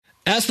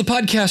As the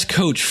podcast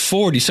coach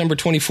for December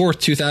 24th,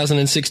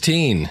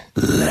 2016.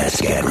 Let's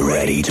get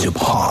ready to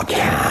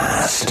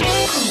podcast.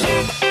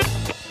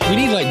 We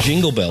need like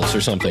jingle bells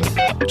or something.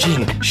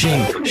 Jing,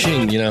 shing,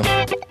 shing, you know.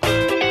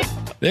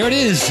 There it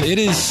is. It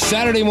is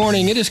Saturday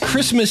morning. It is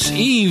Christmas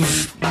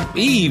Eve,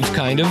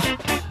 kind of.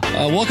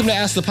 Welcome to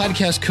Ask the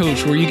Podcast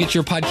Coach, where you get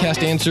your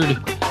podcast answered.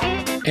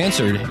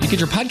 You get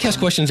your podcast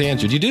questions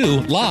answered. You do,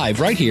 live,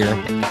 right here,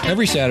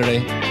 every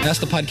Saturday.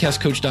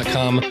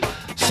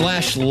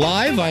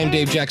 AskThePodcastCoach.com/live. I am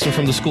Dave Jackson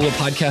from the School of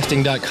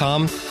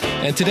Podcasting.com.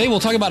 And today we'll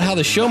talk about how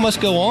the show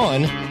must go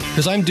on,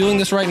 because I'm doing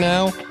this right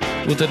now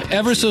with an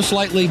ever so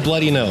slightly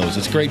bloody nose.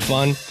 It's great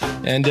fun.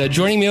 And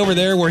joining me over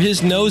there where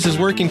his nose is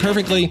working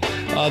perfectly,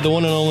 the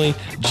one and only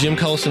Jim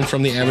Collison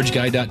from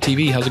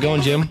TheAverageGuy.tv. How's it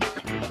going, Jim?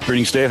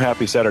 Greetings, Dave.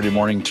 Happy Saturday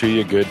morning to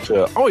you.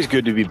 Always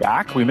good to be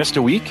back. We missed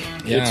a week.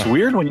 Yeah. It's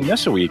weird when you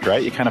miss a week,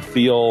 right? You kind of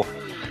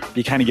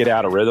get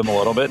out of rhythm a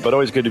little bit, but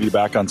always good to be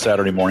back on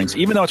Saturday mornings,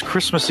 even though it's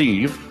Christmas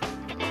Eve.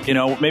 You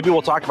know, maybe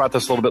we'll talk about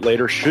this a little bit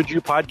later. Should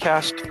you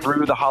podcast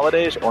through the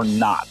holidays or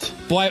not?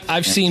 Boy,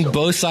 I've seen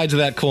both sides of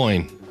that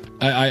coin.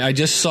 I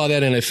just saw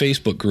that in a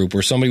Facebook group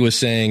where somebody was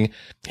saying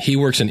he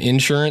works in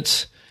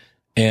insurance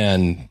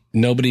and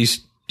nobody's,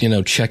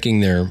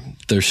 checking their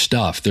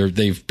stuff.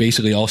 They've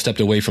basically all stepped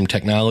away from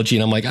technology.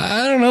 And I'm like,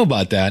 I don't know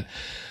about that.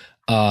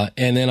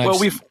 And then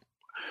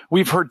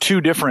we've heard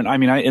two different,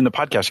 in the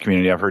podcast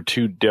community, I've heard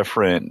two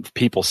different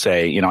people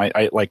say,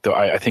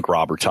 I think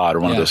Rob or Todd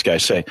or one of those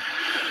guys say,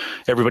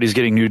 everybody's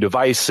getting new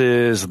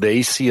devices.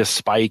 They see a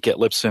spike at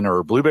Libsyn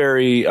or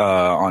Blueberry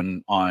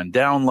on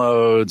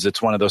downloads.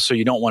 It's one of those, so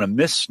you don't want to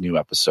miss new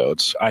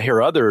episodes. I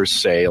hear others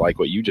say, like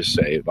what you just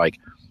say, like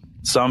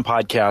some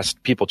podcast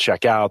people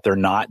check out, they're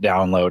not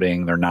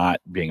downloading, they're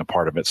not being a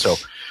part of it. So,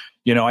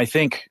 I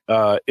think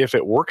if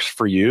it works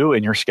for you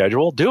and your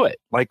schedule, do it.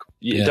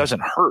 It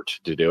doesn't hurt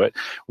to do it.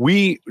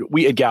 We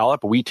at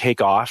Gallup, we take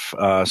off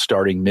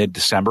starting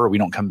mid-December. We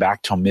don't come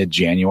back till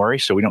mid-January,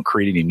 so we don't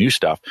create any new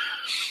stuff.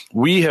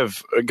 We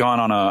have gone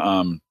on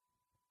a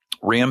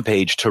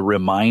rampage to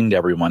remind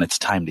everyone it's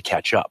time to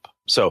catch up.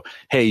 So,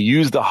 hey,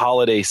 use the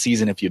holiday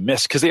season if you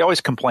miss, because they always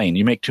complain,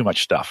 you make too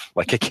much stuff.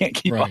 Like, I can't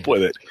keep up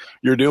with it.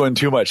 You're doing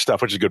too much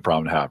stuff, which is a good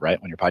problem to have,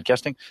 right, when you're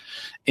podcasting.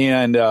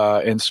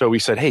 And so we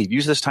said, hey,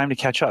 use this time to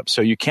catch up.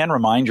 So you can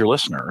remind your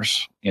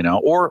listeners,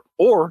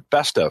 or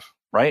best of,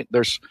 right?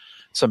 There's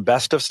some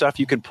best of stuff.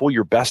 You can pull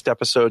your best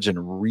episodes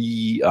and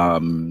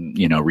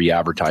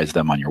re-advertise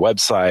them on your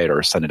website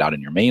or send it out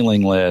in your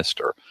mailing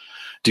list or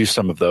do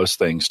some of those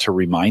things to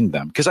remind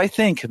them. Because I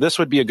think this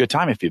would be a good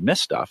time if you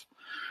miss stuff.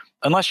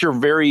 Unless you're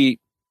very,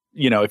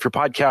 if your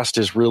podcast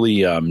is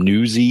really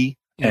newsy.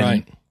 And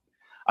right.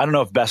 I don't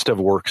know if best of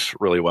works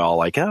really well.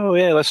 Like, oh,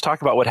 yeah, let's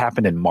talk about what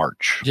happened in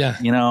March. Yeah.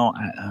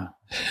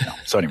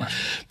 So anyway.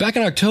 Back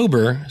in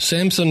October,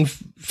 Samsung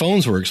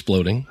phones were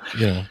exploding.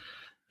 Yeah.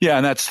 Yeah,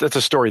 and that's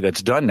a story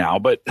that's done now.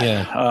 But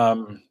let's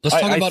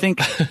talk about. I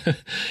think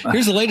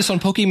here's the latest on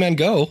Pokemon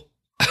Go.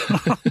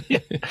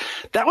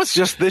 That was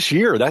just this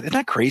year. Isn't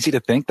that crazy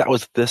to think that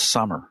was this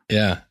summer?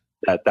 Yeah.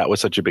 That was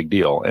such a big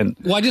deal. And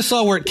I just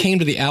saw where it came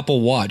to the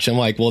Apple Watch. I'm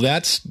like, well,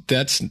 that's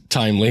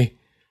timely.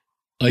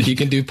 Like, you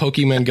can do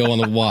Pokemon Go on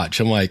the watch.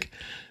 I'm like,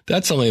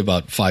 that's only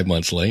about 5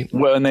 months late.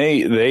 Well, and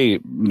they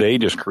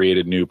just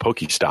created new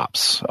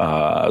Pokestops,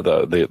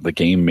 the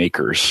game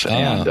makers.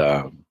 And,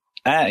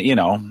 again, I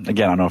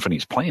don't know if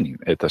anybody's playing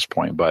at this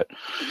point, but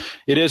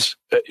it is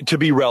to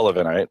be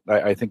relevant.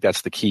 I think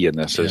that's the key in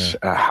this is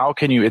how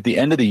can you, at the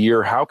end of the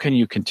year, how can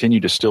you continue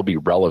to still be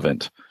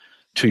relevant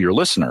to your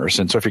listeners?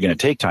 And so if you're going to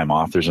take time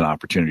off, there's an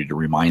opportunity to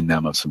remind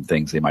them of some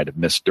things they might have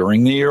missed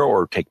during the year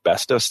or take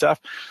best of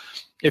stuff.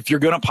 If you're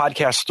going to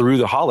podcast through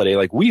the holiday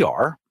like we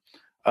are,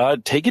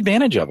 take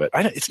advantage of it.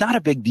 It's not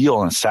a big deal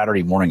on a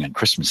Saturday morning on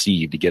Christmas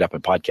Eve to get up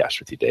and podcast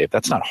with you, Dave.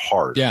 That's not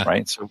hard,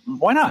 right? So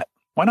why not?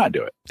 Why not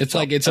do it? It's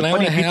like it's an hour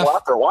and a half. People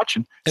out there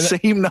watching.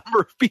 Same number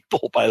of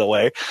people, by the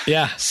way.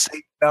 Yeah.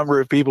 Same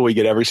number of people we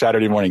get every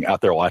Saturday morning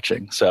out there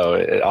watching. So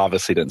it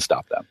obviously didn't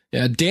stop them.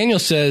 Yeah. Daniel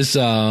says,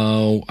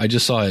 I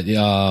just saw it.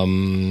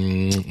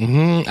 I'm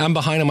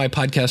behind on my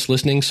podcast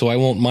listening, so I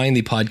won't mind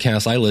the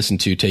podcast I listen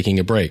to taking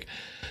a break.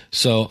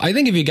 So I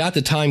think if you got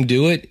the time,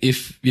 do it.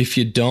 If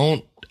you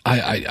don't,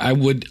 I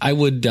would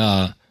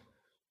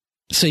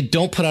say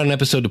don't put out an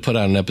episode to put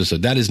out an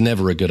episode. That is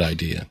never a good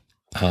idea.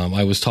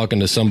 I was talking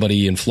to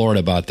somebody in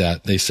Florida about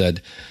that. They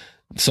said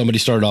somebody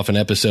started off an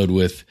episode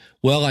with,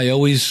 well, I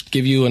always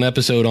give you an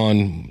episode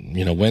on,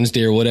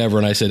 Wednesday or whatever.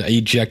 And I said, I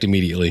eject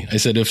immediately. I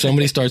said, if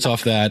somebody starts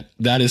off that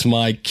is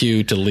my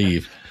cue to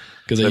leave.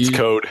 That's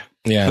code.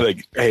 Yeah.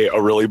 Like, hey,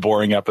 a really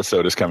boring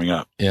episode is coming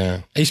up.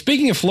 Yeah. Hey,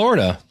 speaking of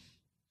Florida,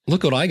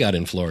 look what I got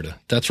in Florida.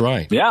 That's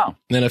right. Yeah.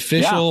 An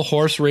official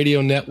Horse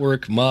Radio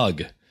Network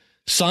mug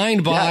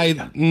signed by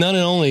none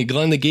and only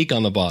Glenn the Geek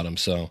on the bottom.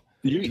 So.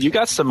 You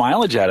got some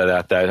mileage out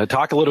of that.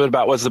 Talk a little bit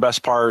about what's the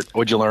best part,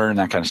 what'd you learn,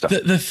 that kind of stuff.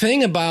 The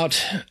thing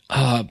about,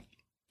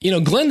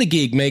 Glenn the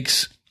Geek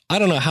makes, I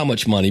don't know how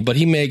much money, but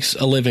he makes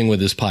a living with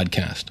his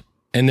podcast.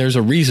 And there's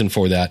a reason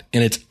for that.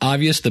 And it's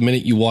obvious the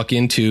minute you walk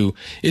into,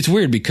 it's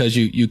weird because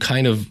you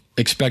kind of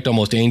expect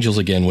almost angels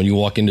again when you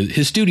walk into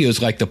his studio.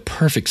 Is like the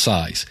perfect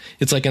size.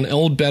 It's like an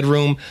old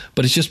bedroom,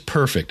 but it's just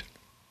perfect.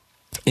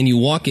 And you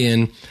walk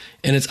in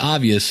and it's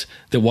obvious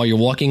that while you're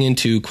walking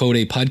into, quote,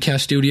 a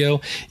podcast studio,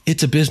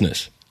 it's a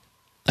business.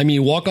 I mean,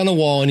 you walk on the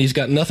wall and he's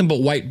got nothing but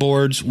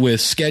whiteboards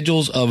with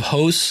schedules of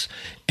hosts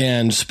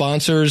and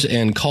sponsors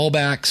and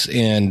callbacks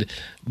and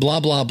blah,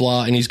 blah,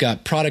 blah. And he's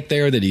got product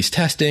there that he's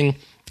testing.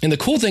 And the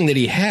cool thing that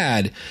he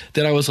had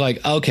that I was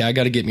like, okay, I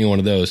got to get me one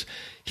of those.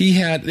 He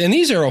had, and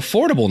these are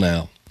affordable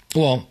now.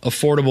 Well,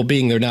 affordable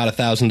being they're not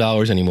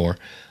 $1,000 anymore.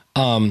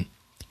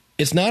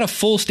 It's not a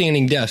full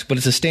standing desk, but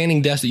it's a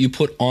standing desk that you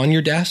put on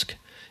your desk.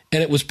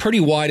 And it was pretty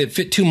wide. It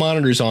fit 2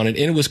 monitors on it.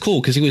 And it was cool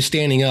because he was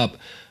standing up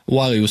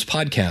while he was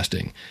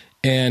podcasting.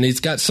 And it's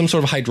got some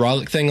sort of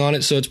hydraulic thing on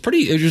it. So it's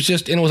pretty, it was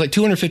just, and it was like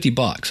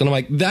 $250. And I'm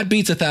like, that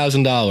beats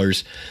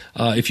 $1,000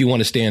 if you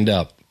want to stand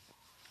up.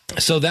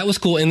 So that was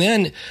cool. And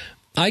then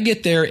I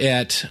get there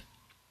at,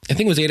 I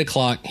think it was 8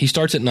 o'clock. He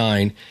starts at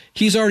 9.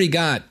 He's already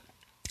got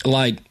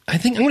like, I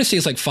think I'm going to say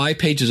it's like 5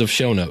 pages of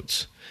show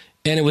notes.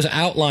 And it was an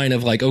outline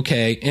of like,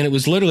 okay. And it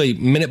was literally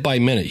minute by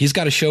minute. He's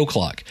got a show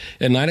clock.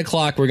 At 9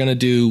 o'clock, we're going to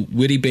do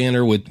witty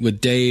banter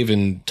with Dave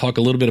and talk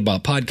a little bit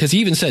about because he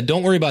even said,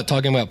 don't worry about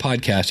talking about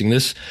podcasting.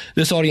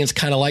 This audience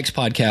kind of likes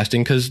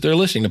podcasting because they're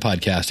listening to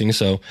podcasting.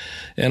 So,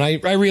 and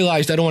I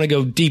realized I don't want to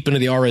go deep into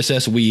the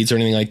RSS weeds or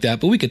anything like that,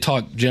 but we could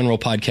talk general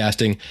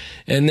podcasting.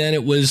 And then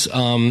it was,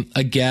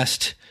 a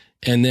guest.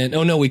 And then,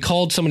 oh no, we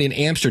called somebody in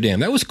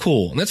Amsterdam. That was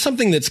cool. And that's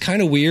something that's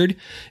kind of weird.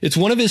 It's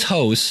one of his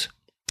hosts.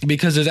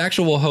 Because his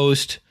actual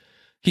host,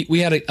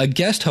 we had a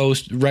guest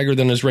host rather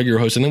than his regular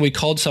host. And then we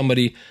called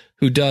somebody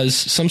who does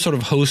some sort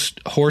of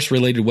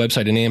horse-related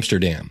website in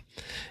Amsterdam.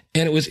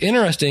 And it was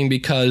interesting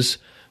because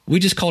we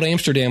just called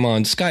Amsterdam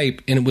on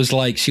Skype, and it was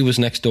like she was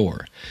next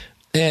door.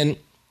 And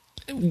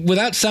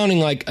without sounding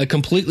like a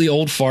completely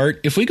old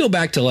fart, if we go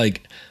back to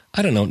like,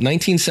 I don't know,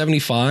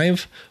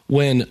 1975,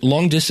 when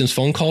long-distance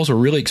phone calls were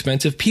really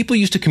expensive, people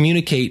used to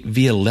communicate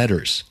via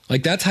letters.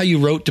 Like, that's how you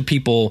wrote to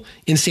people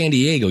in San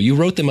Diego. You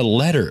wrote them a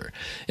letter.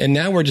 And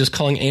now we're just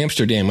calling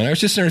Amsterdam. And I was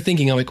just there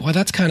thinking, I'm like, well,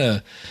 that's kind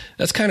of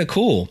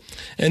cool.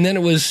 And then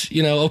it was,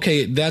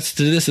 okay, that's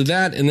to this or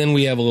that. And then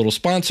we have a little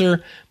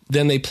sponsor.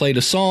 Then they played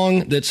a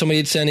song that somebody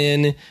had sent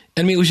in.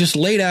 I mean, it was just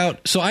laid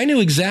out. So I knew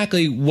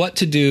exactly what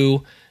to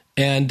do.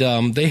 And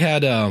they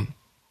had...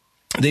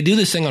 They do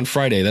this thing on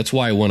Friday. That's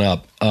why I went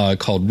up,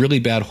 called Really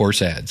Bad Horse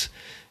Ads.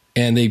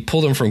 And they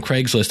pulled them from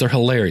Craigslist. They're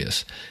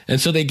hilarious. And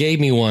so they gave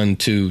me one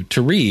to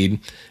read.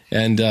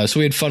 And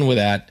so we had fun with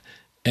that.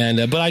 And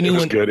but I knew it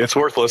was good. It's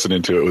worth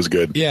listening to. It was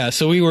good. Yeah.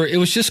 So it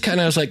was just kind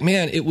of, I was like,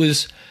 man, it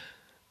was,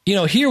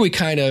 here we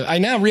I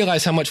now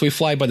realize how much we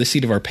fly by the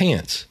seat of our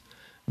pants.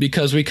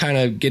 Because we kind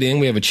of get in,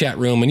 we have a chat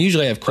room, and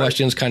usually I have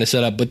questions kind of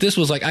set up. But this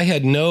was like, I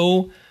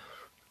knew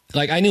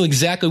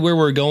exactly where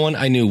we were going.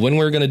 I knew when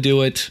we were going to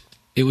do it.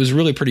 It was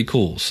really pretty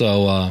cool.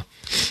 So,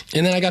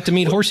 and then I got to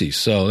meet horses.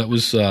 So that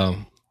was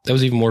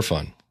even more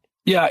fun.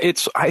 Yeah.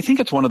 I think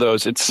it's one of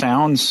those, it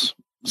sounds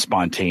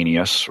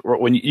spontaneous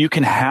when you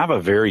can have a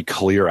very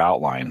clear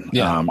outline.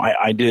 Yeah.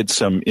 I did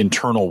some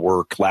internal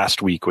work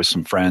last week with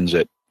some friends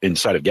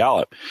inside of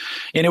Gallup,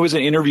 and it was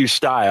an interview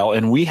style,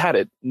 and we had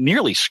it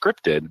nearly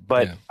scripted,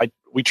 but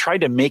we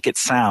tried to make it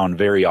sound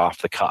very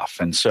off the cuff.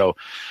 And so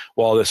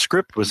while the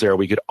script was there,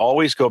 we could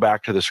always go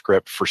back to the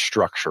script for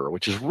structure,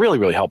 which is really,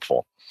 really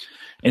helpful.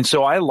 And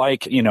so I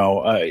like,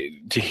 to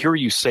hear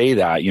you say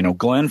that,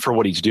 Glenn, for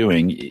what he's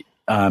doing,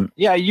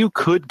 you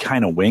could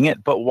kind of wing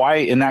it, but why,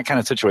 in that kind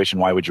of situation,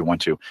 why would you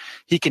want to?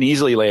 He can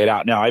easily lay it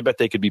out. Now, I bet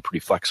they could be pretty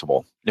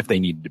flexible if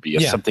they needed to be.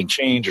 If something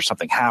changed or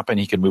something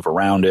happened, he could move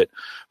around it.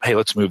 Hey,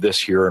 let's move this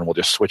here and we'll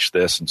just switch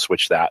this and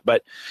switch that.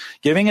 But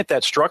giving it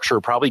that structure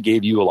probably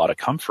gave you a lot of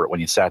comfort when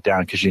you sat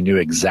down because you knew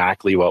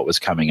exactly what was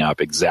coming up,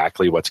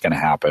 exactly what's going to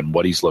happen,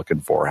 what he's looking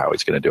for, how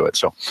he's going to do it.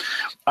 So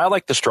I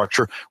like the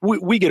structure.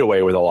 We get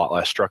away with a lot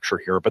less structure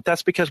here, but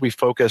that's because we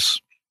focus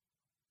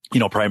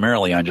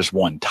primarily on just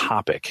one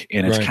topic,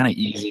 and it's kind of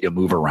easy to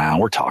move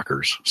around. We're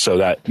talkers. So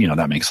that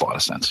makes a lot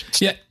of sense.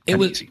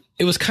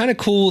 It was kind of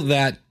cool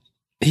that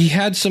he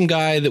had some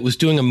guy that was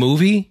doing a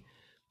movie.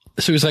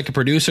 So he was like a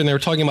producer, and they were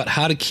talking about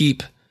how to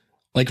keep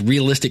like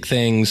realistic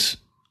things,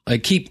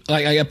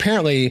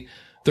 apparently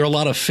there are a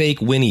lot of fake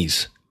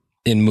whinnies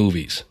in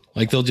movies.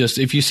 Like they'll just,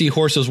 if you see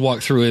horses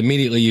walk through,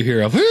 immediately you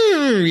hear a,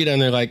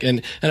 and they're like,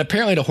 and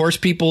apparently to horse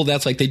people,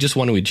 that's like, they just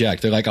want to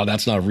eject. They're like, oh,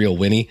 that's not a real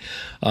whinny.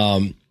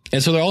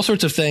 And so there are all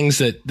sorts of things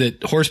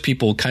that horse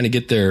people kind of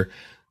get their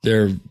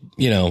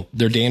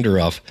dander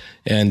of.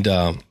 And,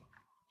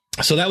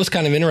 so that was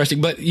kind of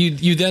interesting, but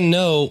you then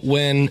know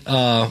when,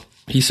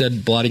 he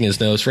said blotting his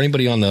nose. For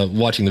anybody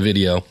watching the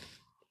video,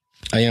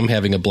 I am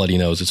having a bloody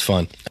nose. It's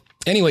fun.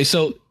 Anyway,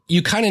 so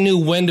you kind of knew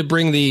when to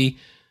bring the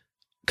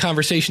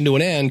conversation to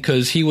an end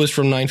because he was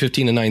from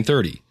 9:15 to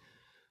 9:30.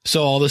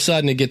 So all of a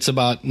sudden it gets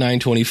about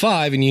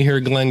 9:25 and you hear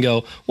Glenn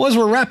go, well, as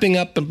we're wrapping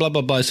up and blah,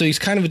 blah, blah. So he's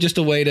kind of just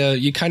a way to,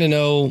 you kind of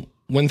know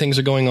when things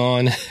are going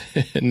on,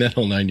 and that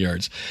whole 9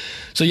 yards.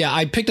 So yeah,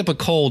 I picked up a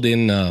cold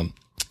in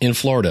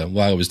Florida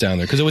while I was down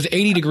there because it was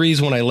 80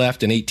 degrees when I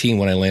left and 18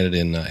 when I landed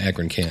in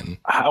Akron, Canton.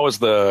 How was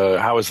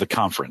the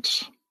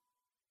conference?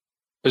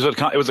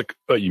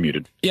 You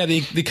muted. Yeah,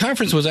 the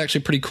conference was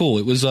actually pretty cool.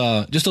 It was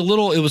just a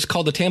little. It was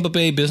called the Tampa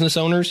Bay Business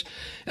Owners,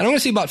 and I'm going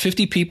to see about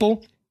 50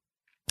 people.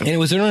 And it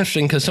was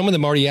interesting because some of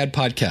them already had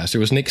podcasts.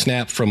 There was Nick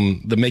Snap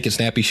from the Make It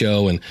Snappy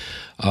show, and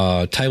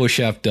Tyler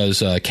Sheff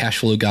does Cash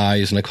Flow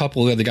Guys, and a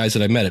couple of other guys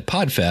that I met at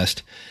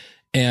PodFest.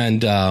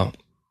 And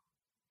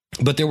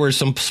but there were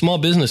some small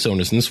business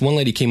owners, and this one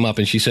lady came up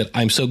and she said,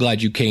 "I'm so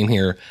glad you came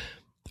here.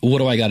 What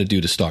do I got to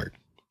do to start?"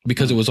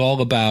 Because it was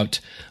all about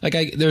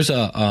there's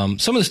some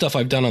of the stuff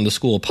I've done on the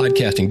School of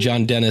Podcasting.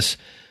 John Dennis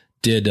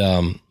did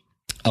a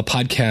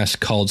podcast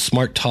called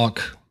Smart Talk.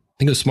 I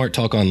think it was Smart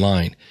Talk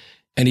Online.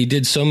 And he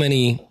got so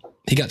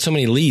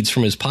many leads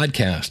from his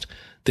podcast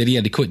that he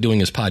had to quit doing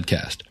his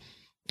podcast,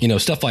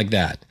 stuff like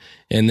that.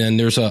 And then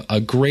there's I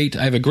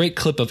have a great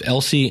clip of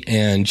Elsie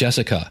and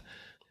Jessica,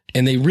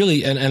 and they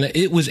really, and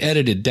it was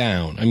edited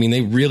down. I mean,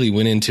 they really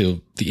went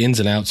into the ins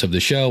and outs of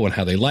the show and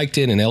how they liked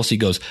it. And Elsie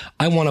goes,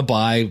 "I want to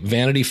buy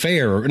Vanity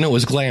Fair." No, it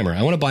was Glamour.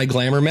 "I want to buy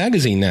Glamour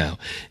magazine now."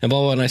 And blah,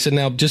 blah, blah. And I said,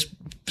 now just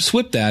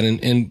swip that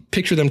and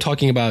picture them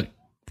talking about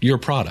your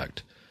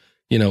product,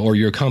 or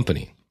your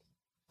company.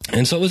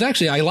 And so it was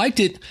actually, I liked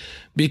it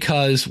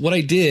because what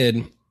I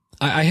did,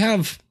 I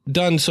have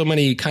done so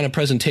many kind of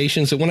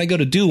presentations that when I go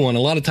to do one, a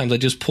lot of times I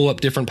just pull up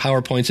different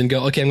PowerPoints and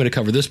go, okay, I'm going to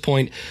cover this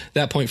point,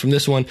 that point from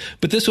this one.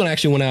 But this one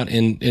actually went out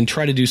and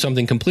tried to do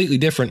something completely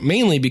different,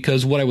 mainly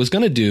because what I was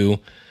going to do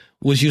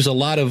was use a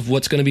lot of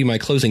what's going to be my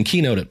closing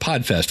keynote at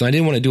PodFest. And I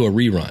didn't want to do a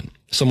rerun.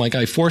 So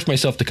I forced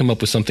myself to come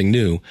up with something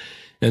new.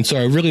 And so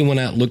I really went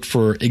out and looked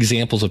for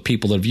examples of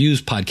people that have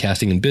used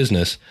podcasting in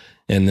business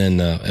and then,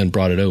 and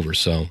brought it over.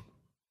 So.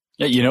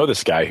 Yeah,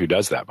 this guy who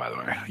does that, by the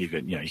way. You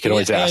could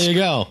always ask. There you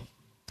go.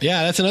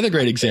 Yeah, that's another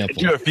great example.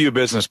 Do a few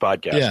business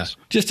podcasts. Yeah,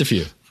 just a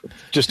few.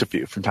 Just a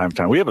few from time to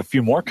time. We have a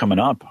few more coming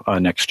up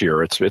next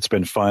year. It's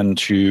been fun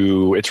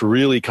it's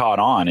really caught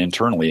on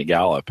internally at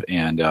Gallup.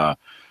 And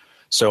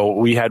so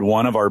we had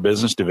one of our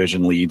business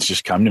division leads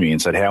just come to me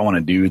and said, "Hey, I want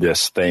to do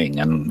this thing.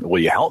 And will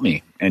you help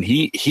me?" And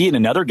he and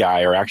another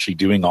guy are actually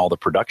doing all the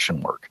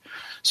production work.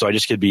 So I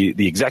just could be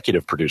the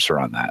executive producer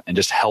on that and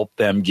just help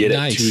them get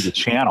it to the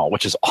channel,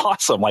 which is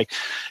awesome. Like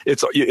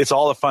it's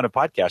all the fun of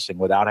podcasting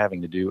without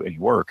having to do any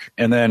work.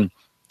 And then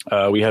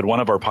we had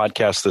one of our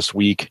podcasts this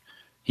week.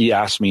 He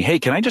asked me, "Hey,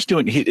 can I just do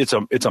it?" It's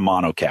a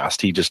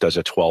monocast. He just does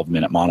a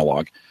 12-minute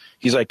monologue.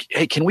 He's like,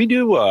 "Hey, can we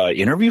do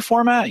interview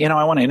format?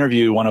 I want to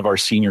interview one of our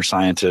senior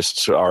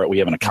scientists. We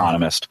have an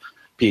economist,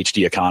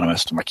 PhD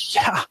economist." I'm like,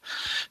 "Yeah."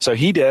 So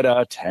he did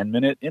a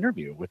 10-minute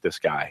interview with this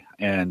guy,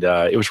 and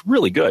it was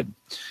really good.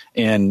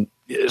 And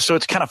so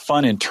it's kind of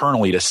fun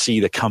internally to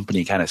see the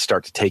company kind of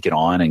start to take it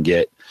on and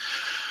get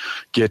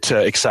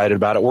excited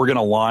about it. We're going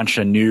to launch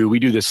we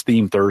do this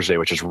Theme Thursday,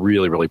 which is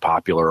really, really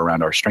popular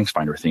around our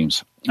StrengthsFinder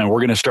themes. And we're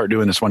going to start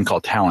doing this one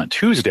called Talent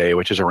Tuesday,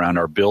 which is around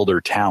our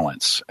builder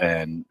talents.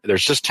 And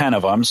there's just 10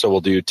 of them. So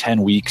we'll do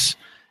 10 weeks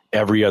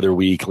every other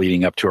week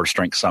leading up to our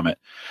Strength Summit.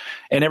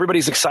 And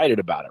everybody's excited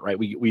about it, right?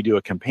 We do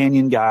a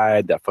companion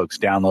guide that folks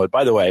download.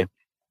 By the way,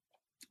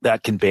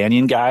 that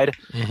companion guide,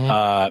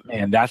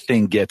 and that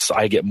thing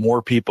I get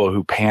more people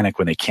who panic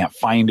when they can't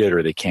find it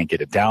or they can't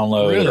get it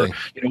downloaded. Really?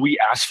 Or, we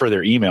ask for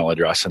their email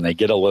address and they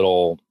get a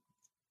little,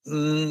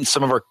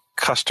 some of our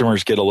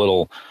customers get a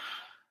little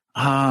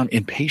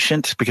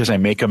impatient because I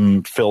make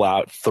them fill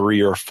out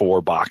 3 or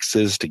 4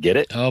 boxes to get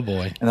it. Oh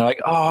boy. And they're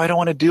like, "Oh, I don't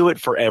want to do it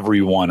for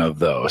every one of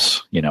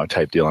those,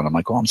 type deal." And I'm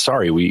like, "Well, I'm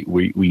sorry.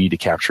 We need to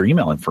capture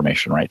email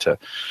information, right?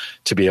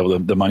 To be able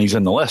to, the money's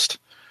in the list."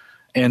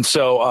 And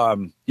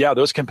so,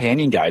 those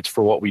companion guides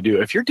for what we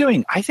do. If you're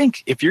doing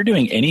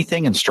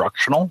anything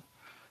instructional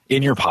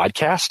in your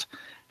podcast,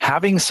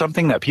 having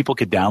something that people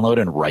could download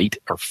and write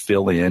or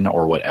fill in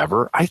or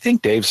whatever, I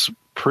think Dave's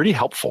pretty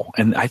helpful.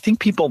 And I think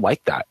people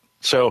like that.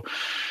 So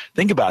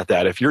think about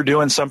that. If you're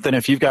doing something,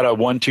 if you've got a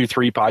 1, 2,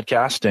 3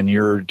 podcast and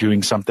you're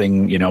doing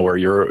something,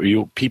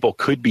 where people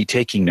could be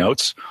taking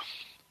notes,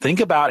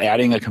 think about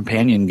adding a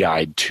companion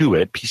guide to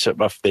it, piece of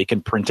stuff they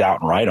can print out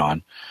and write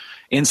on,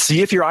 and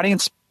see if your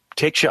audience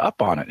takes you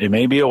up on it. It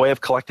may be a way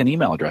of collecting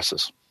email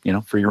addresses,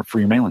 for your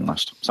mailing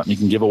list, something you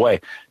can give away.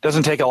 It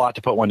doesn't take a lot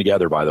to put one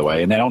together, by the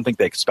way, and I don't think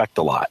they expect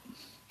a lot.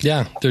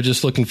 Yeah, they're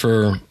just looking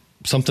for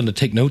something to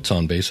take notes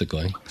on,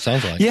 basically.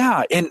 Sounds like.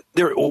 Yeah, and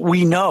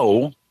we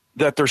know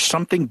that there's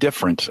something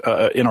different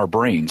in our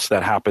brains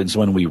that happens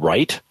when we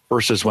write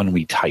versus when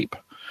we type.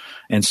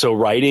 And so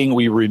writing,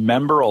 we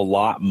remember a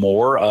lot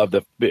more of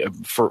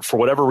for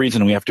whatever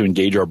reason, we have to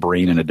engage our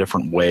brain in a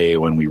different way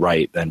when we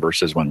write than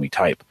versus when we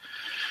type.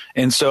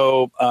 And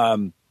so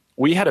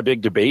we had a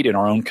big debate in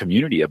our own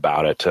community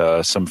about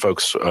it. Some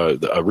folks,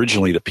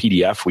 originally the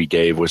PDF we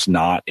gave was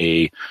not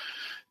a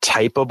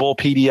typable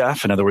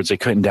PDF. In other words, they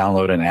couldn't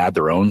download and add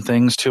their own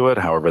things to it,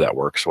 however that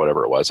works,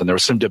 whatever it was. And there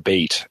was some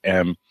debate.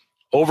 And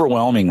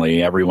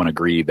overwhelmingly everyone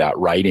agreed that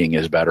writing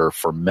is better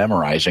for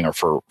memorizing or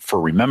for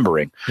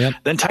remembering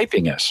than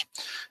typing is.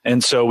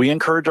 And so we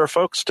encourage our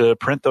folks to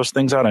print those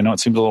things out. I know it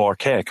seems a little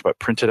archaic, but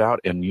print it out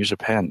and use a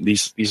pen.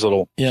 These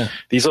little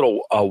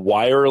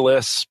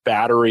wireless,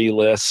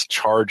 batteryless,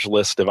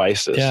 chargeless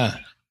devices. Yeah,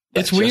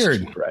 it's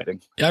weird.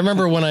 I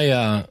remember when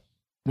I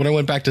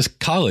went back to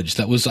college,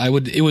 it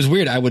was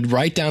weird. I would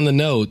write down the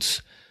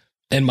notes,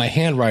 and my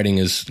handwriting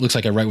looks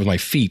like I write with my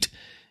feet.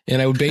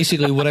 And I would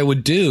basically, what I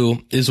would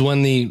do is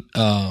when the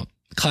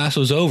class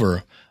was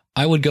over,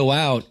 I would go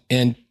out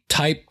and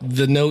type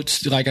the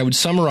notes, like I would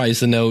summarize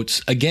the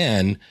notes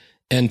again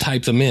and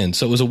type them in.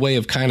 So it was a way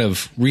of kind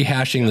of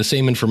rehashing the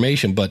same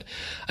information. But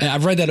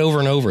I've read that over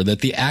and over,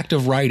 that the act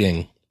of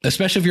writing,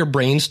 especially if you're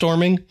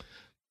brainstorming,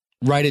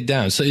 write it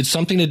down. So it's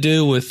something to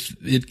do with,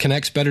 it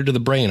connects better to the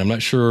brain. I'm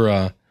not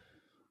sure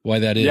why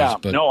that is. Yeah,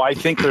 but no, I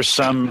think there's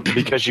some,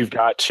 because you've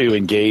got to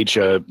engage,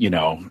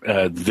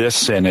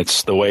 this, and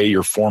it's the way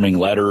you're forming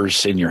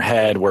letters in your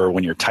head, where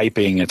when you're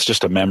typing, it's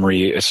just a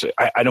memory.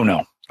 I don't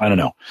know.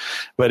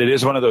 But it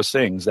is one of those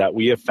things that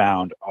we have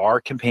found our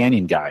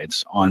companion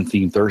guides on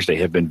Theme Thursday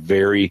have been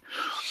very,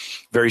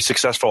 very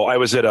successful. I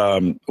was at,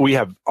 we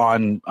have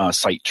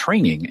on-site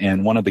training,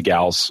 and one of the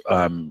gals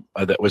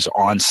that was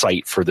on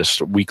site for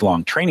this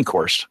week-long training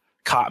course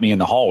caught me in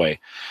the hallway.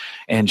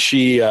 And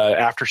she,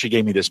 after she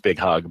gave me this big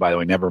hug, by the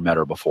way, never met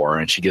her before,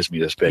 and she gives me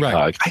this big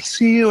hug. I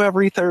see you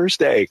every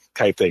Thursday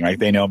type thing. Like,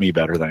 they know me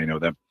better than I know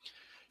them.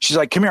 She's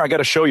like, come here, I got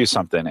to show you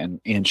something.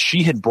 And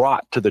she had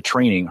brought to the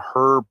training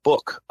her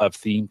book of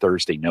Theme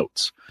Thursday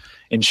notes.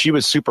 And she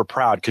was super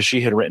proud because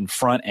she had written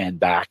front and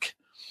back.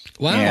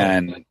 Wow.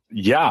 And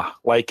yeah,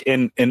 like,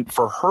 and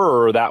for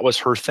her, that was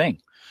her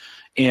thing.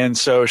 And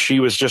so she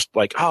was just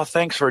like, oh,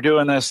 thanks for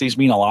doing this. These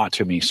mean a lot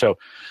to me. So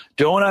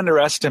don't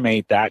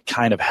underestimate that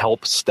kind of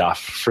help stuff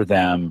for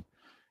them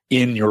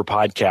in your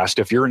podcast.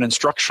 If you're an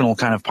instructional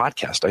kind of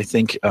podcast, I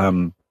think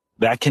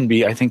that can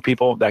be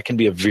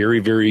a very,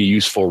 very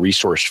useful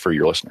resource for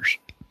your listeners.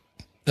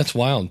 That's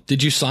wild.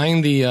 Did you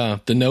sign the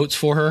notes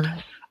for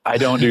her? I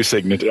don't do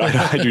signature.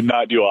 I do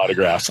not do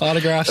autographs.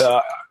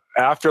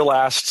 After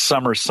last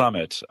summer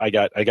summit, I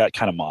got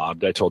kind of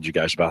mobbed. I told you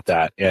guys about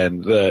that,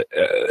 and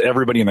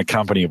everybody in the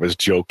company was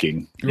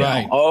joking.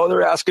 Right? Oh,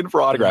 they're asking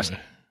for autographs.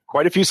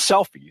 Quite a few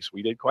selfies.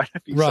 We did quite a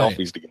few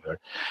selfies together,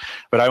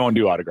 but I won't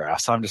do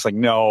autographs. I'm just like,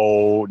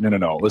 no.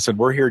 Listen,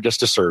 we're here just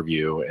to serve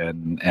you,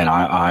 and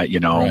I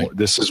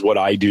this is what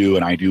I do,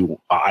 and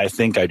I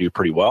think I do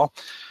pretty well.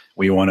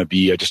 We want to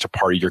be just a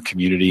part of your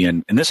community,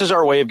 and this is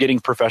our way of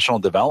getting professional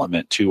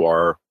development to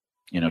our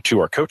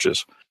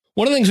coaches.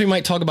 One of the things we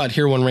might talk about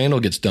here when Randall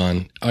gets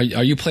done, are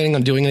you planning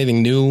on doing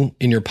anything new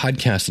in your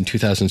podcast in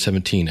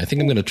 2017? I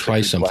think I'm going to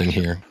try something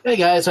here. Hey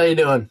guys, how you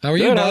doing? How are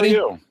you, buddy?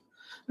 How are you?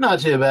 Not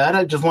too bad.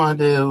 I just wanted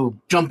to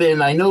jump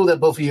in. I know that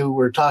both of you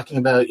were talking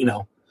about,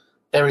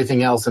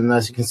 everything else. And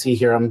as you can see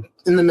here, I'm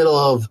in the middle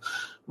of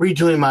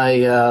redoing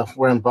my,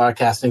 where I'm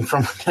broadcasting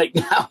from right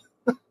now.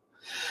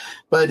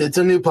 But it's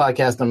a new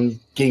podcast I'm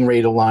getting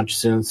ready to launch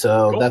soon.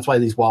 So That's why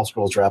these wall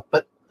scrolls are up.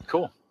 But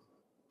cool.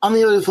 On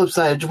the other flip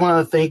side, I just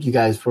want to thank you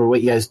guys for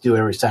what you guys do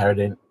every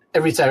Saturday,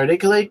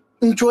 because I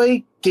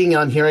enjoy getting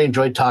on here. I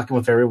enjoy talking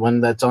with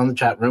everyone that's on the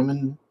chat room,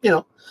 and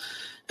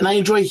and I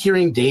enjoy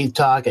hearing Dave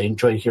talk. I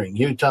enjoy hearing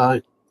you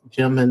talk,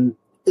 Jim, and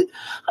I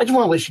just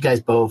want to wish you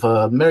guys both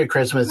a Merry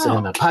Christmas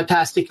and a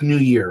Podtastic New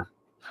Year.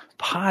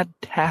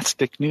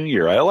 Podtastic New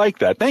Year. I like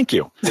that. Thank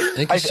you.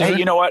 Thank you, sir. Hey,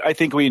 you know what? I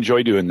think we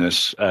enjoy doing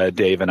this,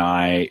 Dave and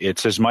I.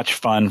 It's as much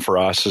fun for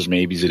us as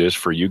maybe it is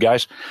for you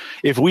guys.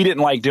 If we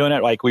didn't like doing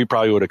it, we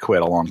probably would have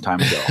quit a long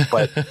time ago.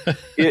 But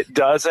it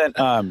doesn't.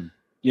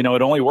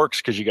 It only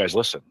works because you guys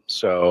listen.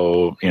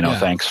 So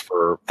thanks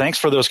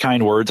for those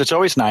kind words. It's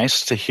always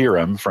nice to hear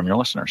them from your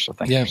listeners. So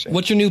thank you.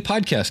 What's your new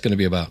podcast going to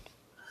be about?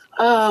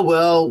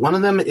 Well, one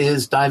of them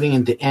is diving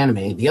into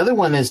anime. The other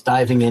one is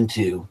diving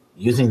into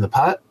using the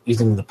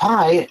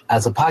Pi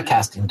as a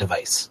podcasting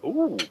device.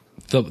 Ooh,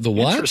 the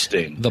what?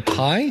 Interesting. The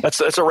Pi?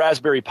 That's a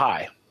Raspberry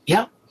Pi.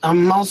 Yep.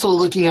 I'm also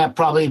looking at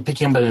probably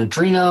picking up an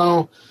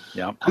Adreno.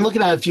 Yeah. I'm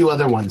looking at a few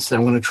other ones that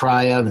I'm going to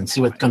try out and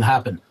see what's going to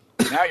happen.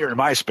 Now you're in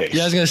my space.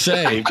 Yeah, I was going to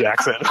say. Dave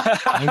Jackson.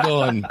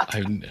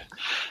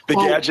 The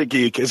gadget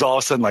geek is all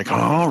of a sudden like,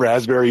 oh,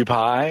 Raspberry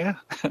Pi?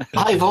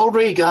 I've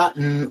already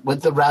gotten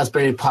with the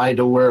Raspberry Pi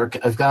to work.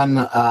 I've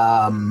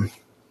gotten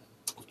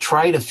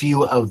tried a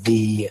few of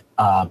the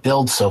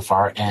builds so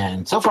far,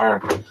 and so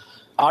far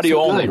audio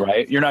only,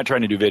 right? You're not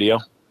trying to do video.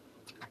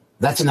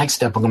 That's the next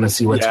step. I'm going to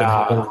see what's going to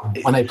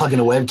happen when I plug in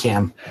a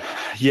webcam.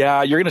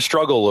 Yeah, you're going to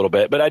struggle a little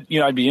bit, but I'd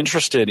be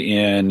interested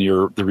in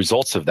the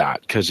results of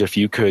that, because if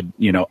you could,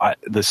 the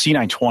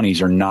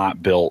C920s are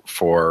not built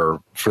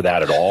for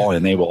that at all,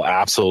 and they will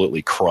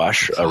absolutely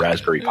crush a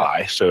Raspberry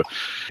Pi. So,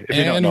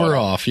 we're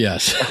off.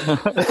 Yes.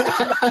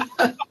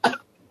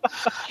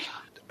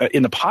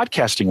 In the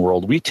podcasting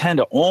world, we tend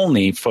to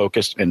only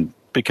focus, and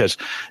because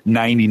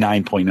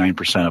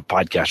 99.9% of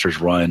podcasters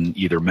run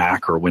either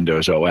Mac or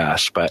Windows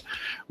OS, but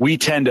we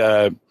tend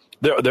to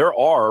there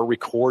are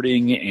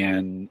recording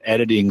and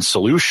editing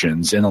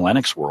solutions in the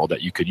Linux world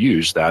that you could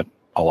use that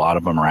a lot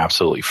of them are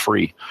absolutely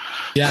free.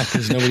 Yeah,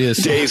 because nobody is.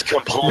 Days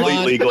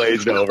completely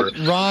glazed over.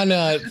 Ron,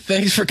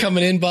 thanks for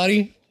coming in,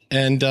 buddy,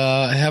 and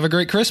have a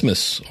great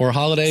Christmas or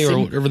holiday or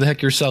whatever the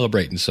heck you're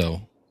celebrating.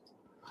 So,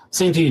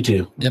 same to you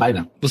too. Yep. Bye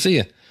now. We'll see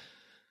you.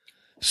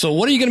 So,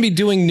 what are you going to be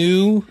doing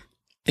new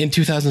in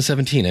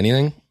 2017?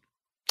 Anything?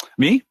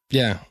 Me?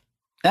 Yeah.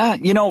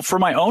 For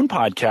my own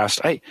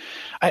podcast,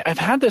 I've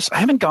had this. I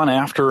haven't gone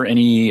after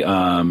any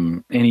of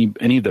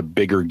the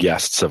bigger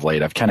guests of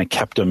late. I've kind of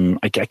kept them.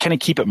 I kind of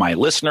keep it my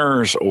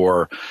listeners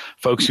or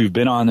folks who've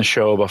been on the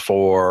show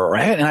before.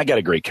 And I got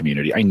a great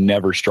community. I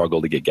never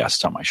struggle to get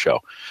guests on my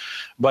show.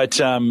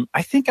 But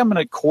I think I'm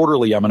going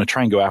to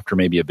try and go after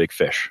maybe a big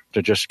fish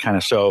to just kind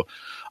of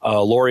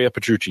Loria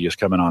Petrucci is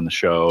coming on the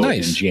show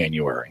in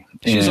January.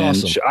 She's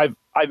awesome.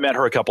 I've met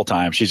her a couple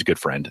times. She's a good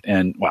friend,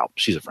 and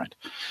she's a friend.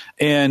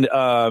 And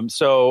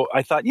so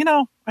I thought,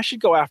 I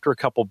should go after a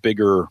couple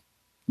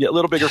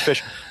little bigger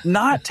fish.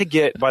 Not to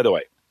get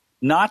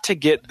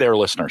their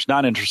listeners.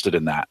 Not interested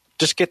in that.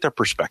 Just get their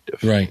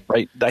perspective. Right.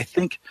 I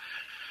think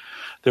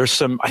there's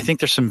some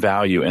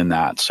value in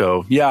that.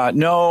 So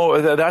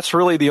that's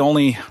really the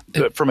only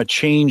from a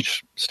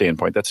change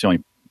standpoint. That's the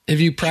only. Have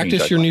you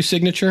practiced your new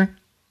signature?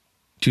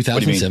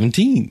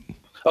 2017.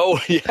 Oh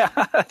yeah,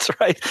 that's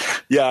right.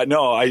 Yeah,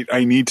 no,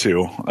 I need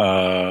to.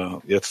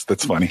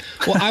 That's funny.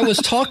 Well, I was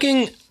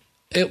talking.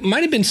 It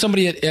might have been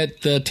somebody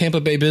at the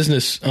Tampa Bay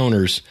Business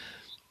Owners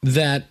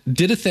that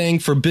did a thing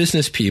for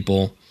business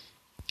people,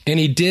 and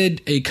he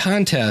did a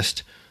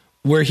contest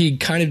where he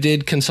kind of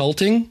did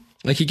consulting,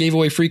 like he gave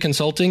away free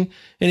consulting,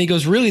 and he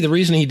goes, really, the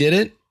reason he did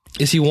it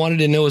is he wanted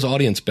to know his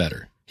audience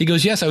better. He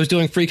goes, yes, I was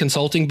doing free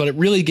consulting, but it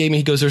really gave me,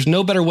 he goes, there's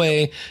no better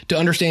way to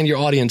understand your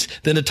audience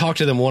than to talk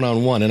to them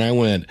one-on-one. And I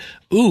went,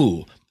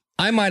 ooh,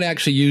 I might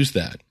actually use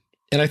that.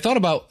 And I thought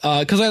about,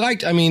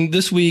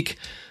 this week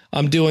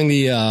I'm doing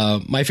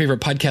the My Favorite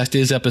Podcast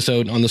Is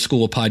episode on the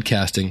School of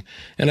Podcasting.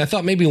 And I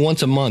thought maybe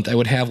once a month I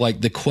would have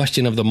like the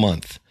question of the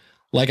month.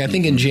 Like I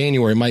think in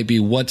January it might be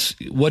what's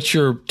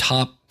your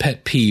top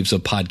pet peeves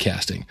of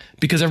podcasting?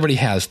 Because everybody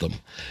has them.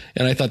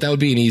 And I thought that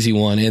would be an easy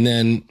one. And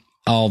then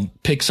I'll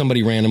pick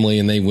somebody randomly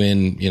and they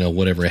win,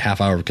 a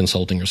half hour of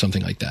consulting or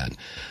something like that.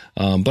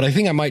 But I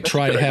think I might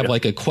try to have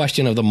like a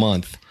question of the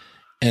month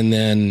and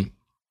then.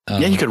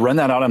 You could run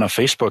that out on a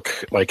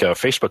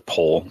Facebook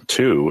poll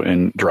too,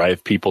 and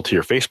drive people to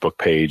your Facebook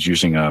page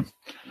using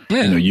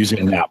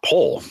using that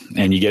poll,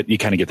 and you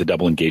kind of get the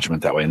double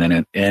engagement that way, and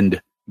then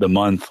end the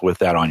month with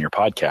that on your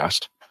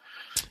podcast,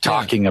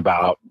 talking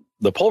about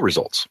the poll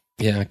results.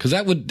 Yeah, because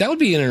that would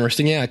be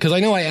interesting. Yeah, because I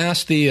know I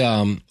asked the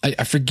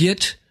I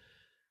forget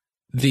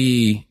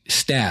the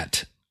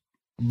stat,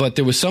 but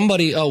there was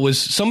somebody. Oh, it was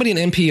somebody in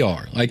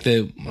NPR, like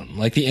the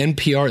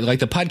NPR, like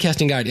the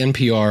podcasting guy at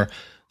NPR,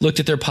 looked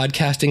at their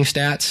podcasting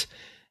stats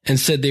and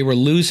said they were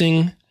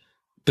losing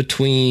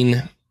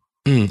between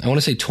I want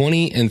to say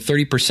 20 and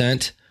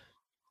 30%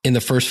 in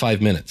the first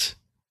 5 minutes.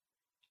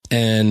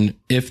 And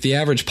if the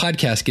average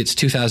podcast gets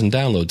 2,000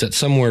 downloads, that's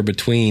somewhere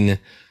between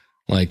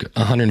like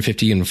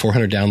 150 and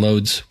 400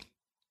 downloads.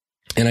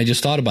 And I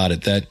just thought about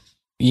it, that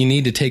you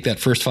need to take that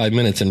first 5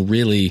 minutes and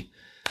really.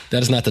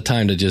 That is not the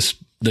time to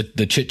just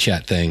the chit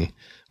chat thing.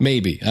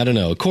 Maybe, I don't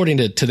know. According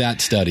to that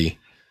study.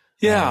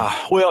 Yeah.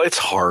 Well, it's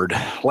hard.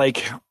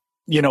 Like,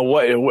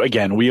 what,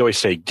 again, we always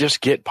say, just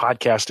get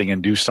podcasting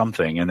and do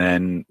something. And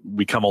then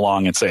we come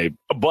along and say,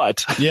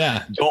 but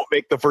don't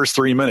make the first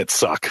 3 minutes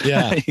suck.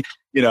 Yeah.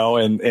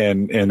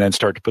 And then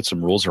start to put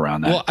some rules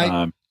around that.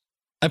 Well,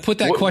 I put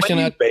that question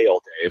out. When do you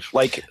bail, Dave?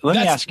 Like, let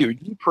me ask you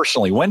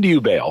personally, when do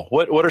you bail?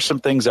 What are some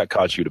things that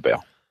cause you to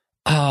bail?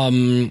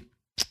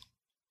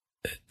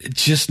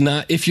 Just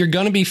not, if you're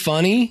going to be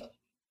funny,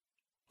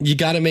 you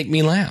got to make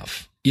me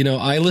laugh.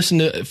 I listen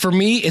to, for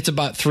me, it's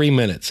about 3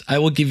 minutes. I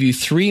will give you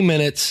 3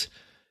 minutes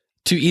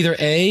to either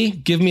A,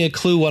 give me a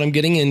clue what I'm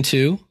getting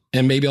into,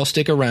 and maybe I'll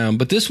stick around.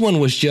 But this one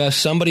was just,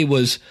 somebody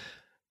was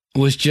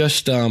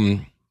just,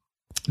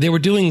 they were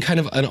doing kind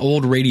of an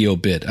old radio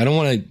bit. I don't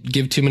want to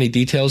give too many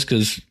details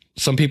because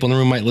some people in the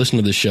room might listen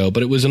to the show,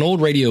 but it was an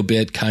old radio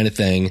bit kind of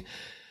thing.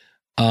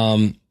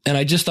 And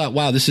I just thought,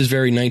 wow, this is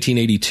very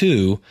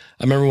 1982.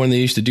 I remember when they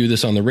used to do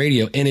this on the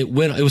radio, and it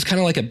was kind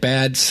of like a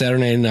bad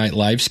Saturday Night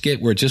Live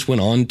skit where it just went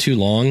on too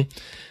long.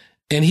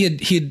 And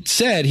he had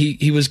said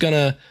he was going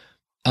to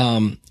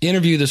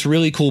interview this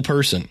really cool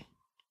person,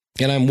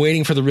 and I'm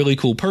waiting for the really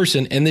cool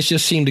person. And this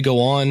just seemed to go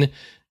on.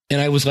 And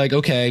I was like,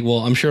 okay, well,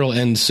 I'm sure it'll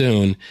end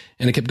soon.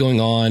 And it kept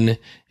going on,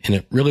 and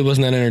it really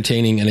wasn't that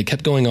entertaining. And it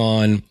kept going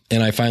on.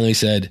 And I finally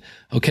said,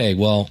 okay,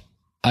 well,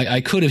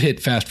 I could have hit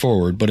fast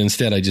forward, but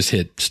instead I just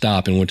hit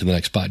stop and went to the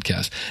next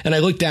podcast. And I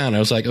looked down and I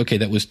was like, okay,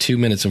 that was 2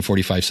 minutes and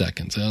 45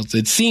 seconds.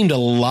 It seemed a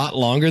lot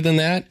longer than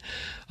that.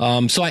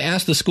 So I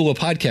asked the School of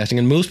Podcasting,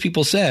 and most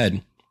people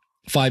said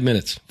 5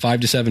 minutes,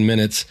 5 to 7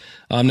 minutes.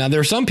 Now there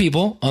are some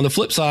people on the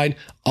flip side,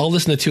 I'll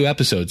listen to 2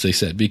 episodes, they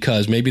said,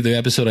 because maybe the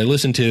episode I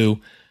listened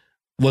to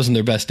wasn't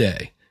their best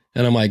day.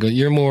 And I'm like,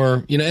 you're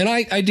more, and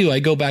I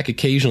go back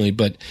occasionally,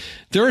 but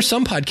there are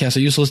some podcasts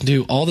I used to listen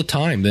to all the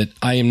time that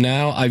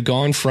I've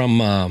gone from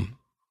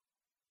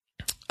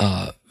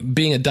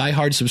being a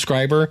diehard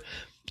subscriber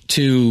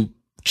to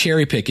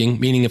cherry picking,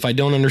 meaning if I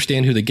don't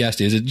understand who the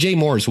guest is. Jay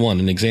Moore is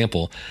an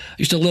example. I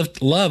used to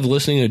love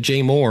listening to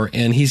Jay Moore,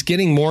 and he's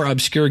getting more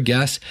obscure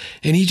guests,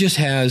 and he just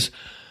has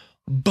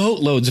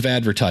boatloads of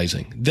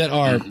advertising that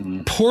are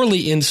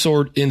poorly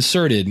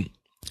inserted.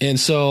 And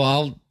so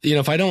I'll,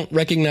 if I don't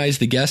recognize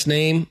the guest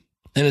name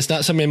and it's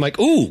not somebody I'm like,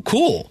 ooh,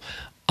 cool,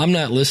 I'm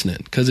not listening,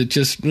 because it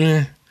just,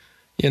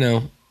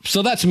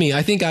 So that's me.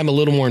 I think I'm a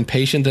little more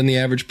impatient than the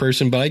average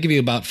person, but I give you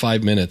about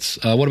 5 minutes.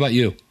 What about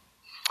you?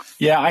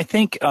 Yeah, I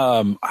think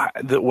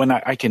that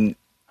when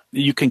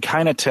you can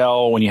kind of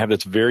tell when you have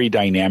this very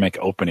dynamic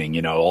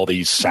opening, all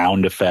these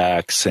sound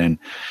effects, and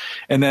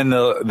then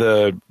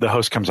the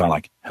host comes on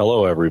like,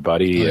 hello,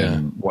 everybody,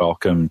 and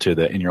welcome to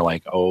and you're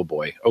like, oh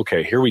boy,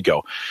 okay, here we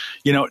go.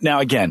 Now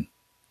again,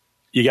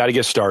 you got to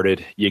get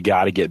started, you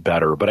got to get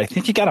better, but I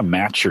think you got to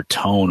match your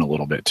tone a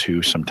little bit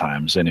too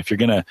sometimes. And if you're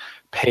going to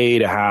pay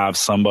to have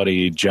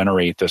somebody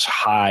generate this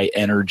high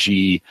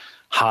energy,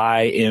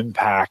 high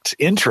impact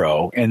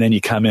intro, and then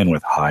you come in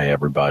with, hi,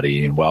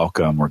 everybody, and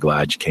welcome. We're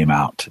glad you came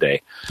out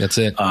today. That's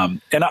it.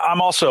 And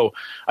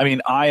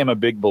I am a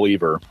big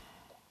believer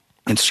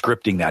in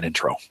scripting that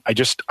intro. I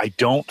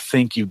don't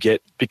think you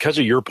get, because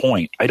of your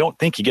point, I don't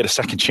think you get a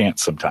second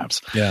chance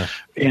sometimes. Yeah.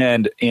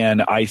 And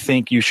I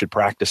think you should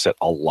practice it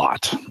a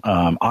lot.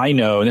 I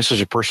know, and this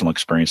is a personal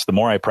experience, the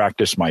more I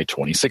practice my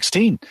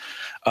 2016,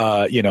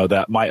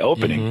 that my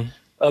opening,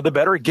 the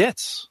better it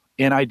gets.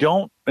 And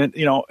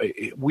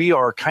we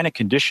are kind of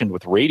conditioned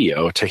with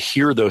radio to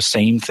hear those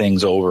same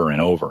things over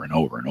and over and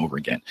over and over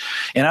again.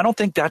 And I don't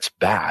think that's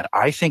bad.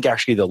 I think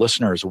actually the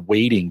listener is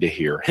waiting to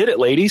hear, hit it,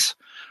 ladies,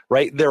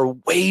 right? They're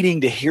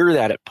waiting to hear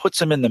that. It puts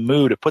them in the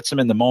mood. It puts them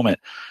in the moment.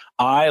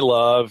 I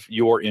love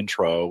your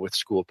intro with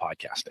School of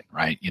Podcasting,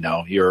 right?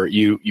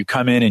 You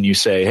come in and you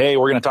say, hey,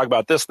 we're going to talk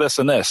about this, this,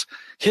 and this.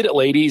 Hit it,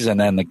 ladies. And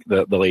then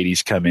the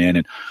ladies come in,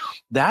 and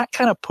that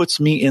kind of puts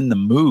me in the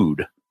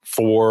mood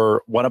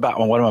for what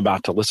I'm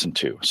about to listen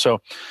to.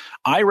 So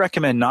I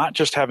recommend not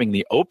just having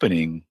the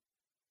opening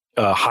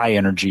high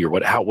energy or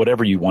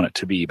whatever you want it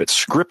to be, but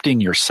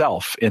scripting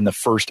yourself in the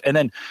first, and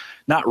then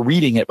not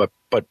reading it, but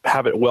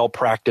have it well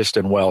practiced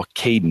and well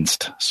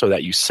cadenced so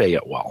that you say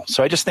it well.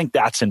 So I just think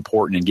that's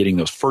important in getting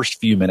those first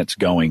few minutes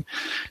going.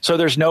 So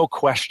there's no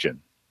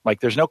question,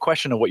 there's no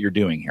question of what you're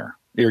doing here.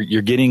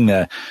 You're getting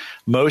the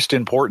most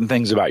important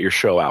things about your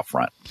show out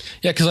front.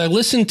 Yeah, because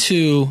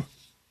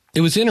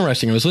it was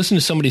interesting. I was listening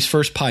to somebody's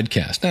first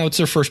podcast. Now it's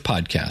their first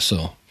podcast,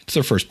 so it's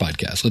their first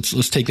podcast.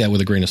 Let's take that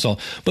with a grain of salt.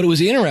 But it was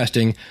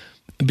interesting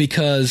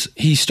because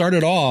he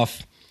started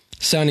off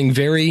sounding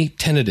very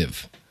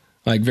tentative,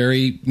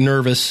 very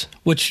nervous,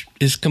 which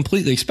is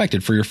completely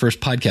expected for your first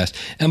podcast.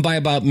 And by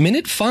about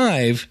minute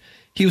 5,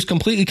 he was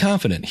completely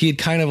confident. He had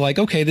kind of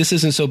okay, this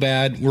isn't so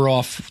bad. We're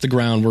off the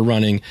ground. We're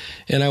running.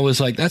 And I was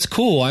like, that's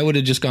cool. I would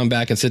have just gone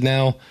back and said,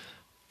 now,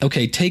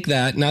 okay, take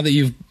that. Now that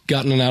you've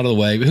gotten it out of the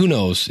way, who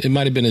knows? It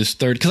might have been his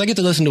third, because I get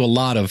to listen to a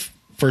lot of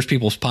First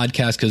People's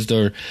podcasts, because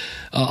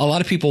a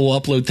lot of people will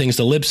upload things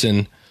to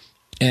Libsyn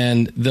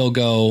and they'll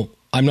go,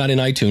 I'm not in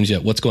iTunes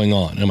yet. What's going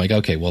on? And I'm like,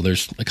 okay, well,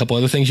 there's a couple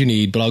other things you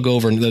need, but I'll go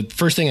over, and the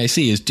first thing I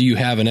see is, do you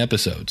have an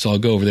episode? So I'll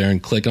go over there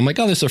and click. I'm like,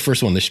 oh, this is the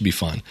first one. This should be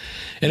fun.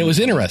 And it was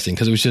interesting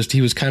because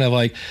he was kind of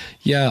like,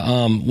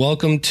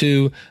 welcome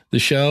to the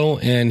show.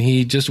 And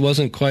he just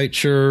wasn't quite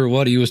sure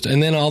what he was.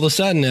 And then all of a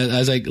sudden,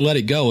 as I let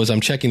it go, as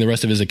I'm checking the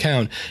rest of his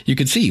account, you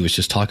could see he was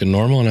just talking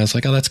normal. And I was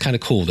like, oh, that's kind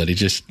of cool that he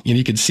just,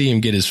 you could see him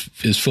get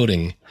his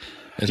footing.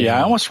 Yeah.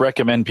 I almost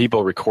recommend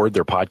people record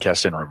their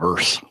podcast in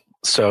reverse.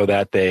 So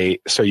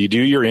you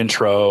do your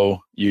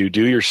intro, you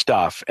do your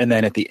stuff, and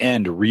then at the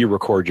end,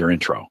 re-record your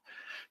intro,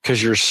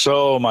 because you're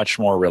so much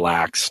more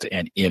relaxed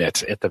and in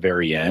it at the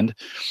very end.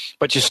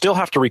 But you still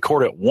have to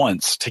record it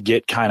once to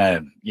get get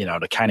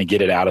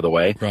it out of the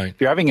way. Right. If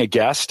you're having a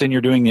guest and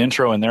you're doing the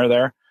intro and they're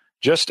there,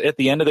 just at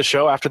the end of the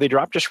show after they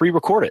drop, just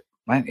re-record it.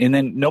 Right? And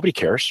then nobody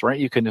cares, right?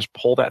 You can just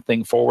pull that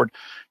thing forward.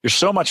 You're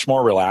so much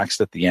more relaxed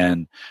at the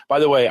end. By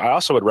the way, I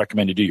also would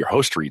recommend you do your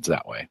host reads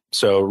that way.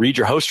 So read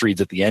your host reads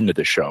at the end of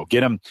the show.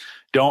 Get them.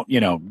 Don't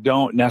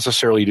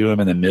necessarily do them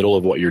in the middle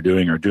of what you're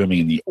doing, or do them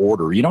in the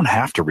order. You don't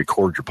have to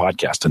record your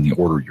podcast in the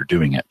order you're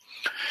doing it.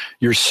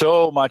 You're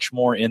so much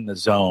more in the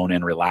zone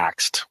and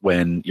relaxed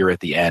when you're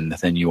at the end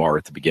than you are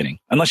at the beginning.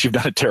 Unless you've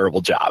done a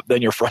terrible job,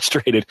 then you're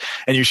frustrated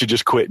and you should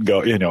just quit and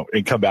go,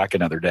 and come back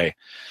another day.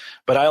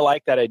 But I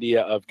like that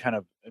idea of kind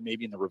of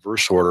maybe in the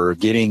reverse order,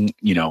 getting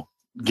the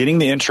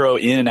intro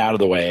in and out of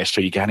the way,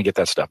 so you kind of get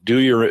that stuff. Do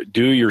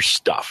your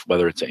stuff,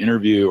 whether it's an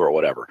interview or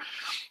whatever.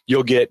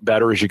 You'll get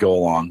better as you go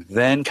along.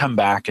 Then come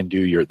back and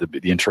do the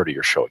intro to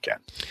your show again.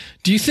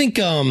 Do you think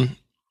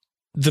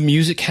the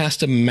music has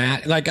to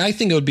match? I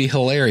think it would be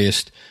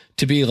hilarious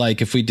to be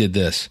like, if we did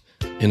this,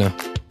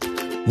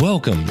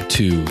 welcome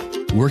to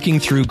Working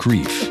Through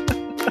Grief,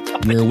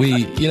 where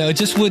we, it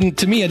just wouldn't,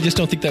 to me, I just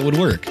don't think that would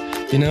work.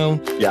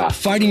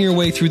 fighting your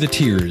way through the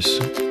tears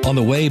on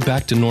the way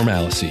back to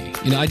normalcy.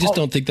 I just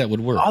don't think that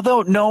would work.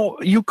 Although, no,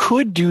 you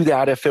could do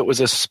that if it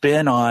was a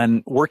spin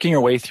on working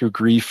your way through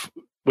grief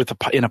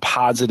in a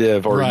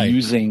positive or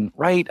using,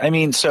 right? I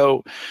mean,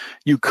 so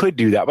you could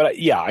do that. But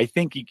yeah, I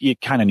think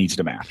it kind of needs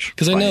to match.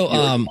 Because I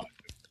know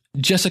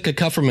Jessica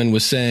Kupferman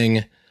was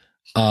saying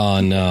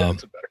on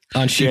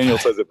Daniel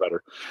says it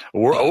better.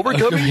 We're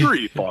overcoming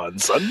grief on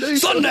Sunday.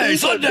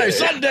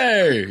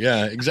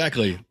 Yeah,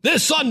 exactly.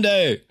 This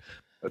Sunday.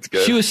 That's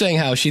good. She was saying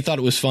how she thought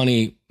it was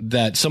funny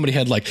that somebody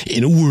had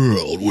in a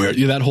world where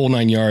that whole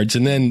 9 yards.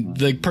 And then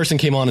the person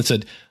came on and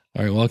said,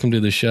 all right, welcome to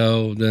the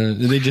show.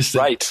 They just,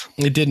 it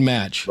didn't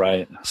match.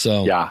 Right.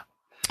 So, yeah.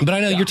 But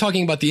I know you're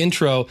talking about the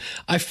intro.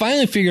 I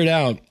finally figured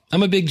out,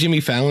 I'm a big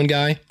Jimmy Fallon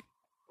guy,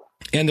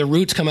 and the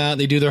Roots come out,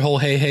 they do their whole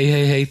hey, hey,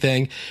 hey, hey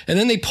thing. And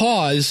then they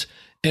pause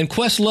and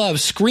Questlove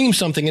screams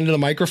something into the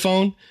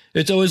microphone.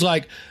 It's always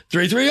like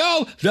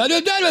 330, da, da,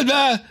 da, da,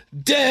 da,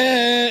 da.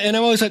 And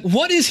I'm always like,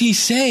 what is he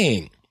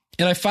saying?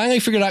 And I finally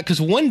figured out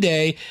because one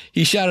day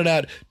he shouted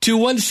out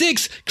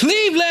 216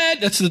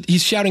 Cleveland.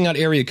 He's shouting out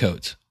area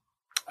codes.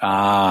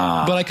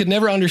 But I could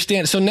never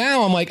understand. So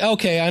now I'm like,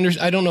 okay,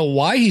 I don't know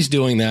why he's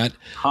doing that.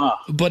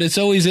 But it's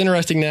always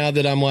interesting now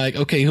that I'm like,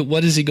 okay,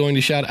 what is he going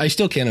to shout? I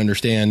still can't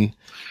understand.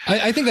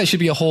 I think that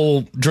should be a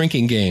whole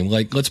drinking game.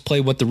 Let's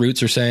play what the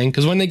Roots are saying.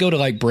 Because when they go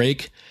to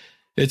break,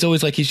 it's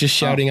always like he's just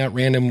shouting out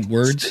random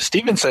words.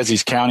 Steven says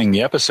he's counting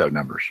the episode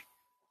numbers.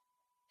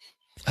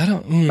 I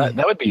don't.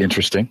 That would be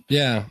interesting.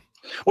 Yeah.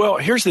 Well,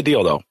 here's the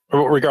deal, though.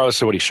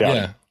 Regardless of what he's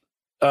shouting,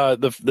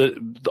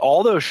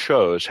 all those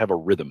shows have a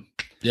rhythm.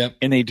 Yep.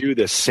 And they do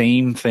the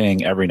same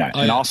thing every night.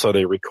 And also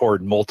they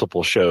record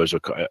multiple shows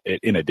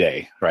in a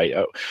day, right?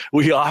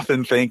 We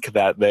often think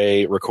that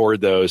they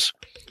record those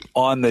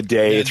on the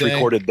day it's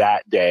recorded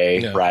that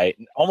day, right?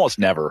 Almost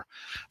never.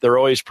 They're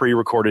always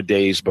pre-recorded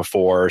days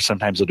before.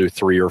 Sometimes they'll do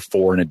 3 or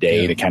 4 in a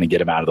day to kind of get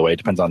them out of the way. It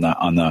depends on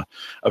the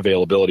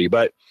availability.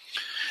 But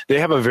they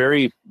have a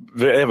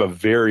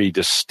very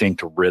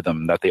distinct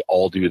rhythm that they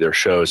all do their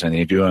shows, and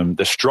they do them.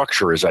 The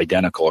structure is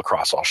identical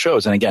across all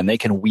shows. And again, they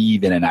can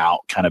weave in and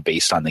out kind of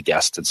based on the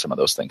guests and some of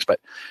those things. But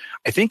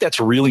I think that's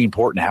really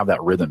important to have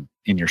that rhythm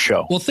in your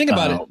show. Well, think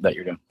about it. That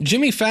you're doing.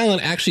 Jimmy Fallon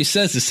actually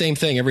says the same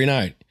thing every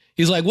night.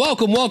 He's like,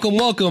 welcome, welcome,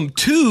 welcome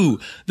to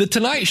the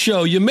Tonight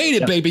Show. You made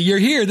it, baby. You're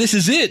here. This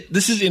is it.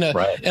 This is, and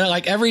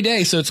every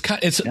day. So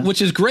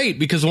which is great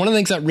because one of the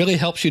things that really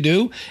helps you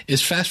do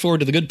is fast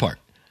forward to the good part.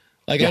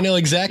 I know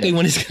exactly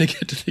when he's going to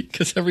get to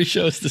because every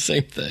show is the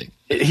same thing.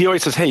 He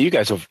always says, "Hey, you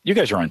guys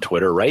are on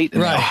Twitter, right?"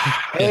 And right.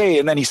 Hey,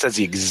 and then he says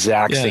the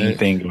exact same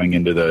thing going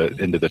into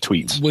the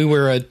tweets. We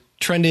were a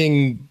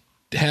trending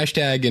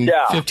hashtag in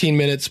 15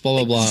 minutes, blah,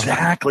 blah, blah.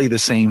 Exactly the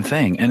same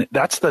thing. And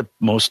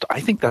I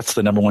think that's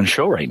the number one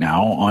show right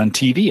now on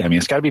TV. I mean,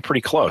 it's got to be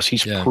pretty close.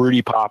 He's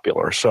pretty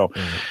popular. So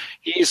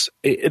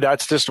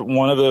that's just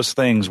one of those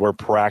things where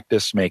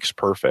practice makes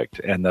perfect.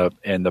 And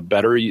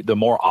the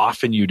more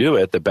often you do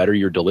it, the better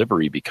your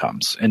delivery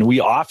becomes. And we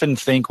often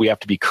think we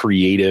have to be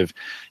creative,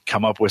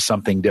 come up with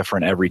something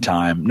different every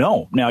time.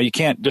 No, now you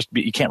can't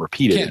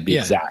repeat it and be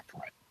exact.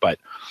 Right? But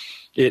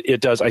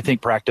it does. I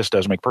think practice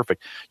does make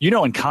perfect.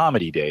 In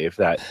comedy, Dave,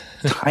 that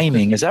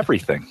timing is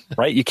everything,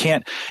 right? You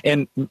can't.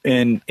 And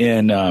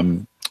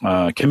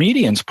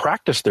comedians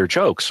practice their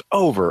jokes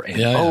over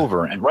and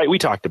over. And right, we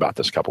talked about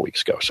this a couple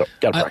weeks ago. So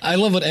got to practice. I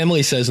love what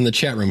Emily says in the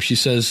chat room. She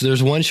says,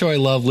 "There's one show I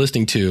love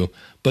listening to,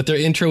 but their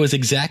intro is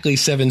exactly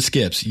 7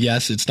 skips.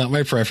 Yes, it's not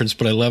my preference,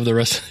 but I love the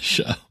rest of the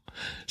show."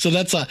 So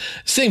that's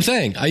same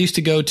thing. I used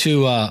to go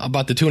to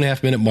about the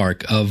 2.5 minute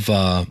mark of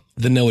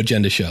the No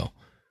Agenda show.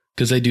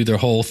 Because they do their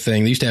whole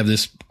thing. They used to have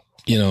this,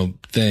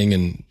 thing.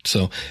 And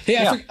so,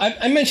 hey,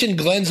 I mentioned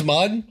Glenn's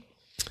Mud.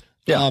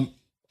 Yeah.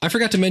 I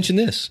forgot to mention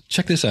this.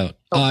 Check this out.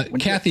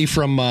 Kathy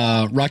from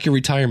Rock Your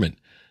Retirement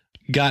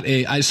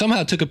I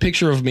somehow took a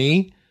picture of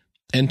me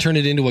and turned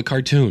it into a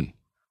cartoon.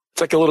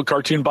 It's like a little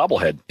cartoon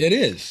bobblehead. It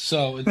is.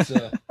 So it's,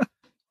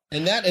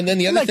 and then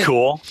the other Isn't that thing.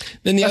 Cool.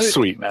 Then That's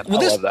sweet, man. Well,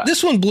 I love that.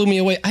 This one blew me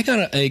away. I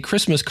got a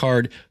Christmas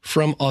card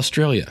from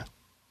Australia.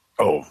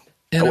 Oh.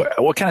 And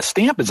what kind of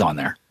stamp is on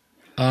there?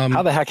 How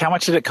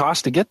much did it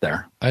cost to get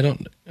there? I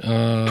don't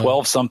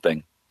 12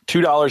 something.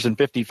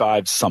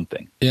 $2.55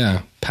 something.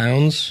 Yeah.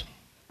 Pounds?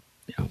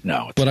 Yeah.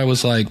 No. But I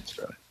was like,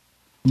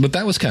 but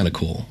that was kind of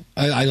cool.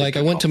 I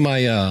went to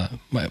my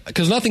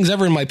because nothing's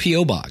ever in my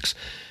P.O. box.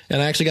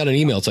 And I actually got an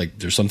email. It's like,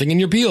 there's something in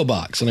your P.O.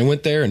 box. And I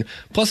went there and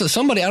plus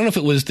somebody, I don't know if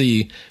it was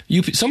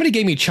somebody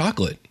gave me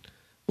chocolate,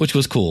 which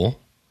was cool.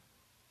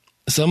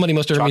 Somebody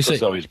must have heard me say.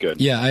 Chocolate's always good.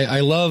 Yeah.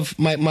 I love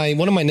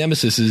one of my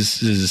nemesis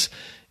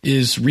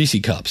is Reese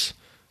cups.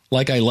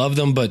 Like I love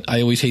them, but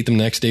I always hate them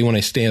the next day when I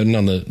stand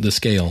on the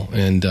scale.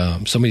 And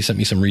somebody sent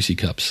me some Reese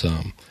cups.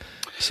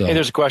 So hey,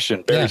 there's a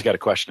question. Barry's got a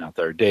question out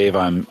there. Dave,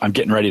 I'm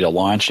getting ready to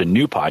launch a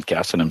new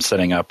podcast, and I'm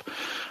setting up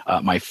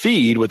my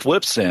feed with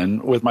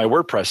Libsyn with my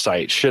WordPress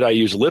site. Should I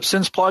use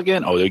Libsyn's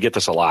plugin? Oh, they get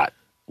this a lot.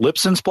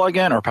 Libsyn's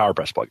plugin or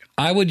PowerPress plugin?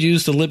 I would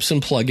use the Libsyn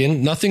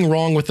plugin. Nothing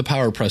wrong with the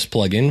PowerPress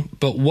plugin,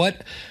 but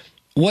what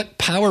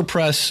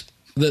PowerPress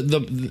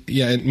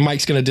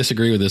Mike's going to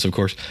disagree with this, of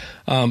course.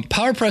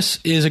 PowerPress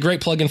is a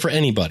great plugin for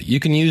anybody. You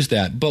can use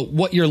that. But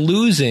what you're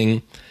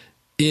losing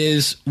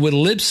is with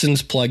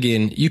Libsyn's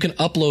plugin, you can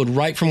upload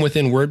right from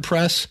within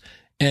WordPress.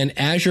 And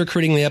as you're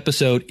creating the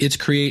episode,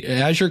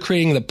 as you're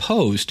creating the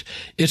post,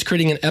 it's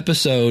creating an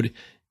episode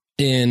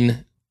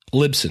in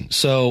Libsyn.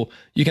 So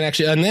you can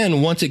actually, and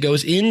then once it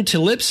goes into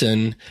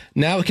Libsyn,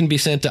 now it can be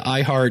sent to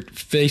iHeart,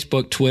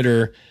 Facebook,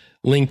 Twitter,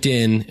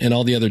 LinkedIn, and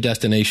all the other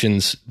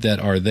destinations that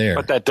are there.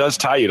 But that does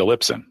tie you to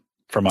Libsyn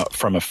from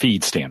a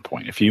feed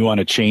standpoint. If you want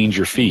to change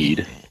your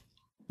feed,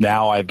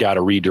 now I've got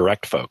to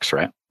redirect folks,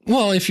 right?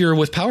 Well, if you're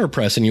with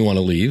PowerPress and you want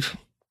to leave,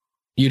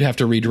 you'd have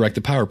to redirect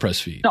the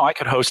PowerPress feed. No, I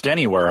could host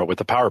anywhere with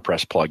the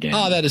PowerPress plugin.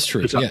 Oh, that is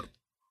true. Yeah.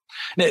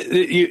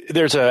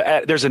 There's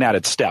an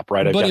added step,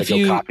 right? I've got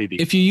to go copy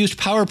these. If you used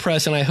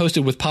PowerPress and I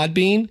hosted with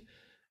Podbean,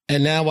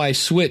 and now I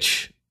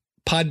switch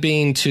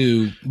Podbean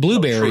to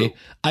Blueberry,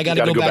 I got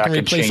to go back and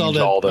replace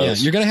all those.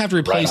 Yeah, you're going to have to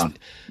replace. Right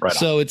on.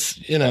 So it's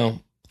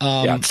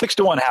 6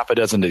 to 1, half a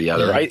dozen to the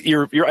other.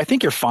 Yeah. I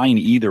think you're fine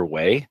either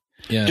way.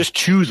 Yeah. Just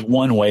choose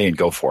one way and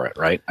go for it,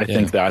 right? I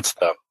think that's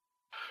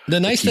the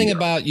nice thing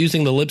about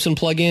using the Libsyn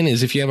plugin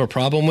is if you have a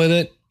problem with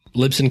it,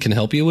 Libsyn can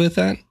help you with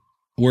that.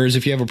 Whereas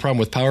if you have a problem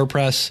with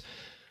PowerPress,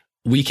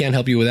 we can't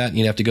help you with that, and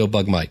you'd have to go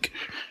bug Mike.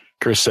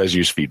 Chris says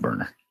use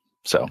FeedBurner.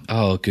 So,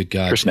 oh, good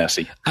God. Chris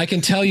Nesi. I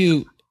can tell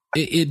you,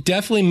 it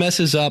definitely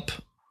messes up,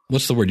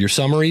 what's the word, your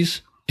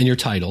summaries and your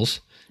titles.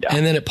 Yeah.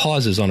 And then it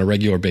pauses on a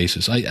regular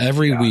basis.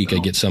 Every week I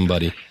get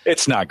somebody.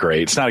 It's not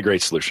great. It's not a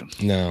great solution.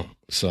 No.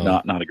 So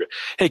not a great.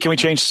 Hey, can we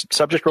change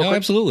subject real quick?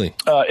 Absolutely.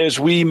 As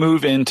we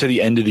move into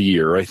the end of the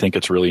year, I think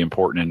it's really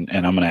important,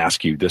 and I'm going to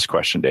ask you this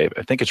question, Dave.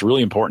 I think it's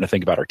really important to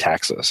think about our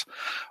taxes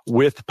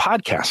with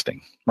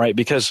podcasting, right?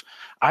 Because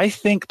I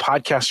think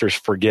podcasters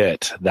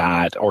forget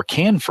that, or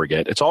can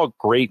forget. It's all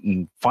great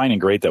and fine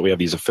and great that we have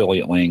these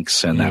affiliate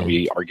links and that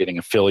we are getting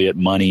affiliate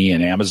money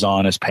and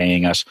Amazon is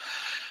paying us.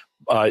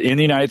 In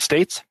the United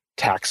States,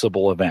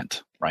 taxable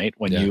event, right?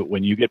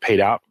 When you get paid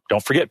out,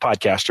 don't forget,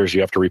 podcasters,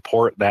 you have to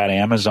report that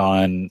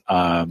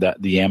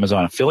the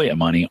Amazon affiliate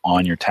money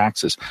on your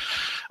taxes.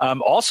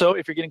 Also,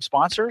 if you're getting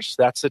sponsors,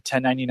 that's a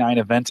 1099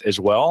 event as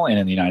well. And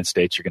in the United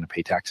States, you're going to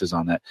pay taxes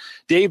on that.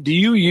 Dave, do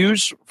you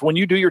use, when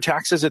you do your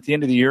taxes at the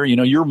end of the year,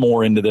 you're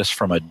more into this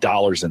from a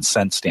dollars and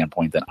cents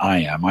standpoint than I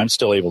am. I'm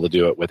still able to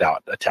do it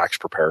without a tax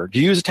preparer. Do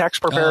you use a tax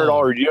preparer at all,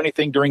 or do you do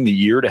anything during the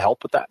year to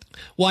help with that?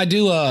 Well, I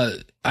do.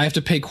 I have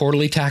to pay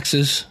quarterly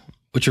taxes,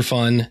 which are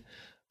fun.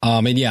 I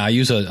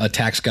use a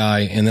tax guy,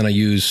 and then I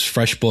use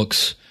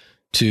FreshBooks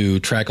to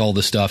track all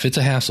the stuff. It's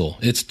a hassle.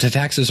 The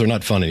taxes are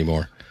not fun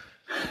anymore.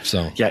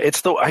 So yeah,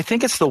 I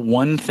think it's the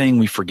one thing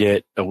we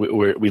forget.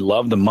 We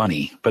love the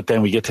money, but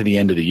then we get to the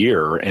end of the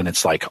year and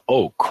it's like,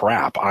 oh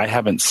crap, I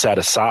haven't set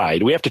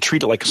aside. We have to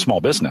treat it like a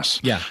small business.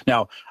 Yeah.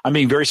 Now, I'm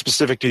being very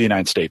specific to the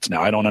United States.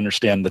 Now, I don't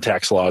understand the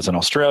tax laws in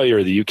Australia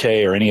or the UK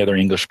or any other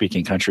English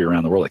speaking country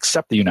around the world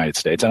except the United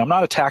States. And I'm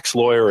not a tax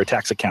lawyer or a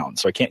tax accountant,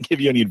 so I can't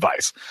give you any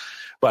advice.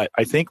 But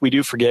I think we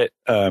do forget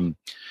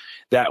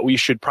that we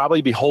should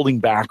probably be holding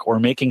back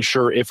or making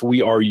sure if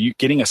we are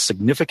getting a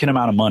significant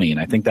amount of money, and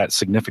I think that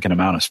significant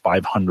amount is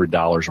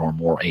 $500 or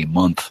more a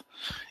month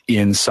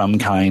in some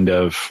kind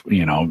of,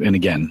 and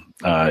again,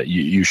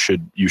 you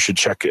should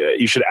check,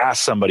 you should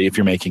ask somebody if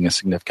you're making a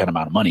significant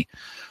amount of money.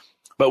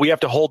 But we have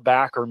to hold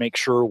back or make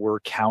sure we're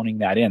counting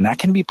that in. That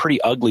can be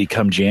pretty ugly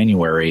come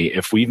January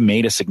if we've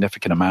made a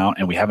significant amount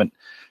and we haven't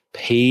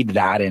paid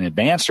that in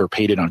advance or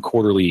paid it on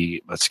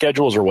quarterly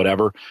schedules or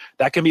whatever.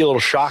 That can be a little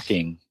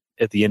shocking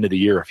at the end of the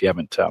year if you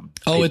haven't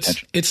paid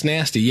attention. It's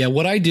nasty. Yeah,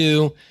 what I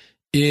do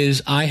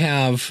is I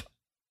have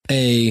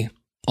a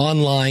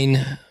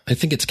online, I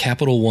think it's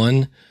Capital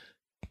One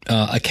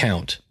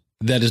account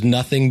that is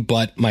nothing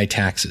but my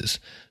taxes.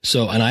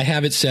 So, and I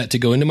have it set to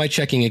go into my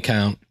checking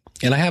account,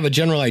 and I have a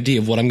general idea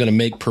of what I'm going to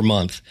make per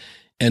month.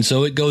 And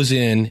so it goes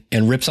in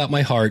and rips out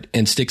my heart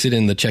and sticks it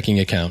in the checking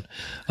account,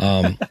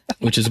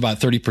 which is about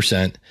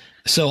 30%.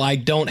 So I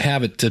don't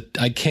have it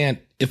I can't,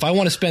 if I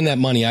want to spend that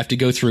money, I have to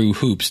go through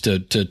hoops to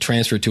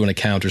transfer it to an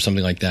account or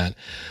something like that.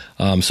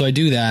 So I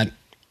do that.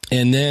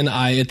 And then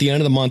at the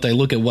end of the month, I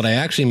look at what I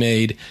actually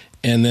made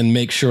and then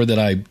make sure that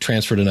I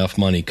transferred enough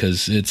money.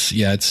 Cause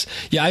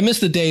I miss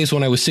the days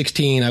when I was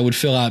 16, I would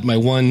fill out my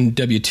one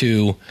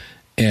W-2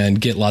 and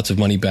get lots of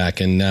money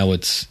back. And now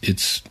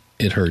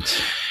it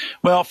hurts.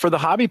 Well, for the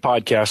hobby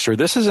podcaster,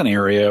 this is an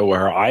area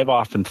where I've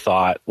often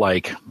thought,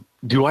 like,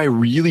 do I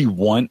really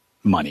want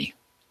money?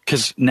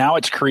 Because now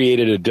it's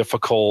created a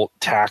difficult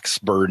tax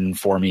burden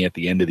for me at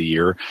the end of the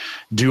year.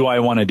 Do I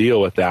want to deal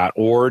with that?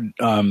 Or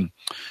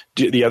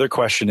the other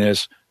question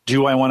is,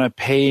 do I want to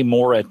pay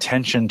more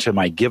attention to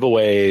my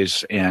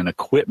giveaways and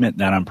equipment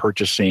that I'm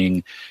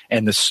purchasing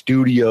and the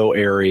studio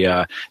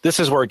area?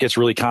 This is where it gets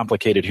really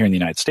complicated here in the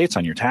United States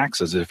on your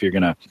taxes. If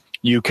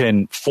you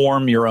can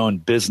form your own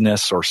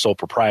business or sole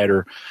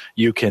proprietor.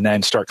 You can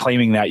then start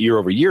claiming that year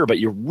over year, but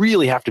you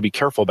really have to be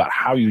careful about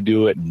how you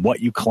do it and what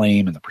you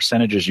claim and the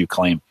percentages you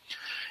claim.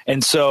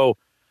 And so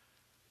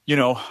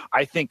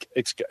I think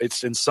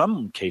it's in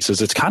some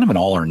cases, it's kind of an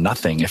all or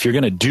nothing. If you're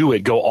going to do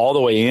it, go all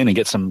the way in and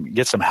get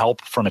some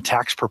help from a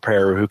tax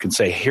preparer who can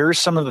say, here's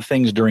some of the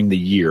things during the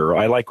year.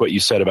 I like what you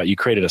said about you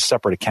created a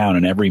separate account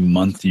and every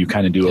month you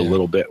kind of do a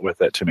little bit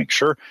with it to make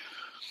sure.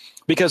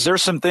 Because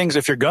there's some things,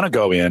 if you're going to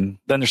go in,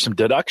 then there's some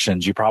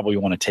deductions you probably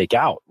want to take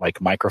out, like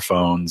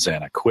microphones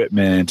and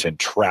equipment and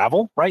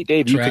travel, right,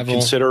 Dave? You could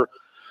consider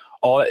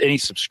any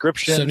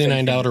subscription,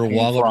 $79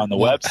 wallet on the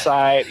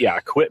website,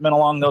 equipment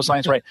along those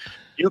lines, right?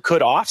 You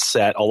could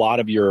offset a lot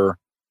of your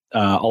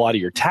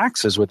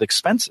taxes with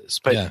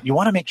expenses, but you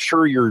want to make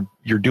sure you're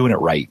doing it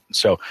right.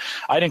 So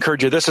I'd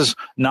encourage you. This is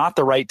not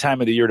the right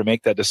time of the year to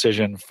make that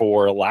decision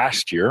for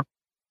last year.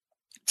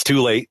 It's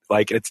too late.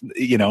 Like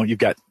we've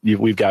got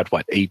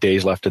what, 8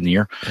 days left in the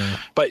year,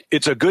 but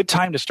it's a good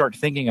time to start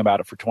thinking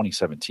about it for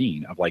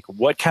 2017 of like,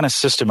 what kind of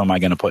system am I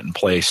going to put in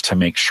place to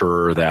make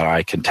sure that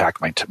I can track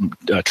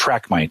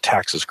my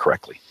taxes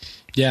correctly?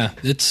 Yeah,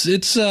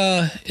 it's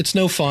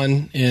no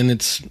fun, and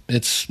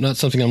it's not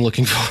something I'm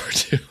looking forward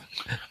to.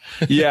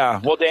 Yeah,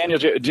 well,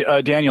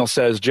 Daniel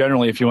says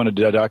generally, if you want to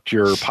deduct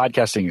your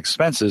podcasting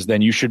expenses,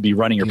 then you should be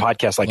running your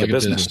podcast like a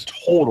business.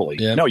 Totally.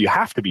 Yeah. No, you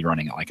have to be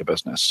running it like a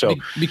business. So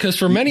because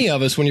for many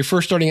of us, when you're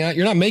first starting out,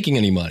 you're not making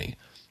any money.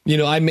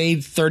 I made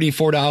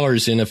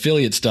 $34 in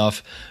affiliate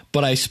stuff,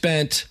 but I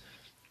spent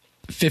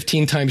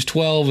 15 times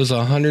 12 is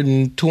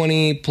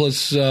 120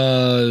 plus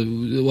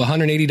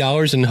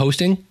 $180 in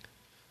hosting.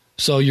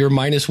 So you're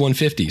minus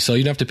 150. So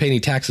you don't have to pay any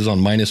taxes on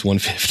minus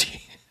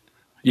 150.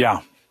 Yeah.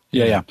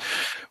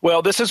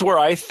 Well, this is where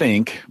I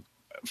think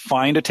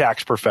find a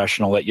tax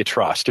professional that you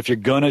trust. If you're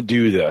going to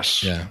do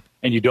this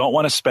and you don't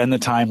want to spend the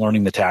time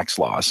learning the tax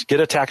laws,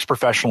 get a tax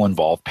professional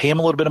involved, pay them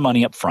a little bit of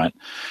money up front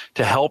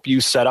to help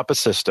you set up a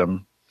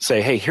system.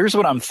 Say, hey, here's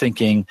what I'm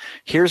thinking.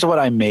 Here's what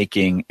I'm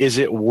making. Is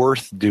it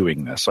worth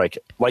doing this? Like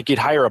you'd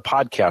hire a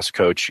podcast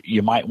coach,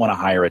 you might want to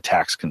hire a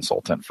tax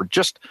consultant for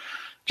just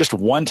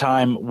one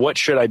time. What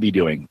should I be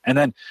doing? And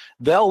then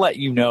they'll let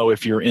you know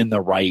if you're in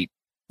the right,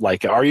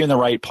 like, are you in the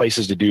right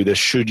places to do this?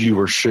 Should you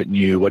or shouldn't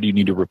you? What do you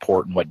need to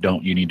report and what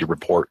don't you need to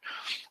report?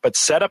 But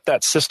set up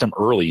that system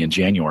early in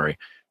January.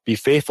 Be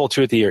faithful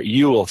to it the year.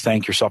 You will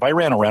thank yourself. I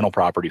ran a rental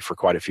property for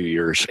quite a few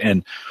years,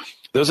 and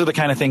those are the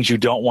kind of things you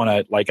don't want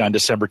to, like on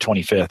December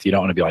 25th, you don't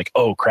want to be like,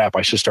 oh crap,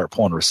 I should start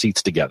pulling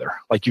receipts together.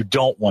 Like, you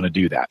don't want to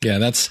do that. Yeah,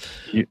 that's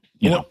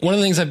one of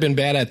the things I've been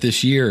bad at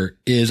this year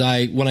is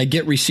when I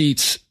get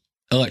receipts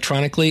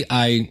electronically,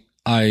 I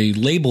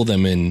label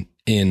them in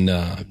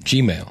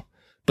Gmail.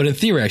 But in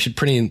theory, I should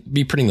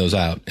be printing those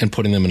out and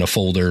putting them in a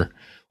folder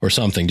or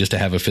something just to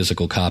have a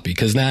physical copy.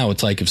 Because now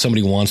it's like if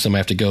somebody wants them, I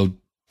have to go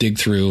dig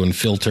through and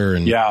filter.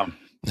 And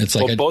it's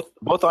like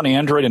both on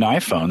Android and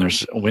iPhone,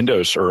 there's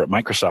Windows or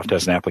Microsoft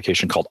has an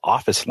application called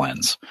Office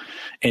Lens,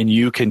 and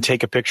you can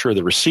take a picture of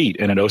the receipt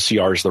and it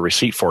OCRs the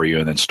receipt for you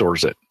and then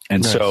stores it.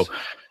 And so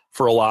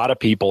for a lot of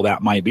people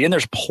that might be, and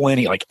there's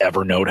plenty, like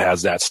Evernote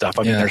has that stuff.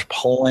 I mean, there's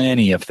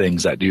plenty of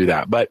things that do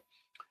that, but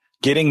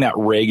getting that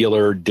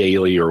regular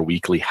daily or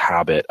weekly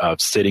habit of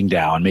sitting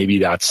down, maybe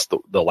that's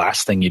the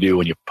last thing you do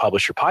when you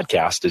publish your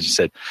podcast is you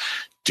said,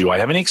 do I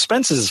have any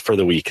expenses for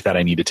the week that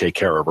I need to take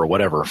care of or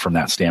whatever from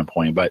that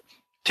standpoint? But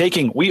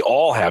we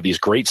all have these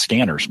great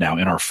scanners now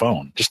in our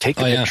phone. Just take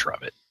a picture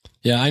of it.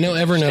 Yeah, I know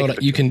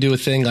Evernote, you can do a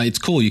thing. Like, it's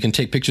cool. You can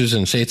take pictures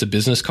and say it's a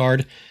business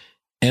card,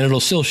 and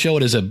it'll still show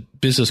it as a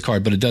business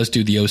card, but it does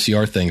do the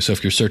OCR thing. So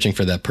if you're searching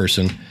for that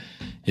person,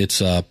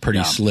 it's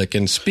pretty slick.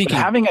 And speaking,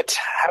 but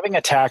having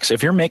a tax,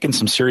 if you're making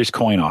some serious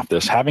coin off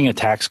this, having a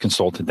tax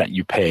consultant that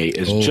you pay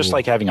is just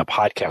like having a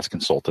podcast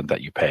consultant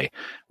that you pay,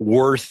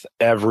 worth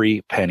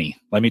every penny.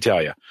 Let me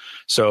tell you.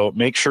 So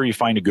make sure you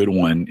find a good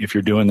one. If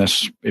you're doing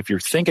this, if you're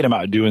thinking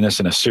about doing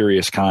this in a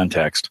serious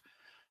context,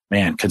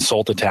 man,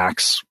 consult a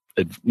tax,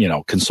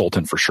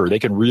 consultant for sure. They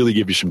can really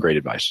give you some great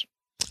advice.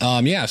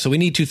 So we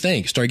need to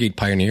thank Stargate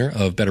Pioneer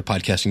of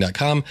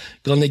BetterPodcasting.com,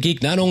 Glenn the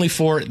Geek, not only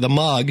for the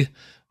mug,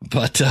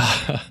 but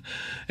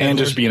and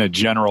just being a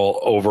general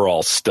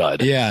overall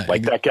stud. Yeah,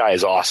 like that guy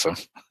is awesome.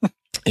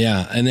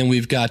 Yeah, and then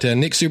we've got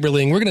Nick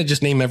Suberling. We're going to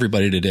just name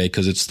everybody today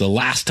because it's the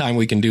last time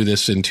we can do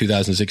this in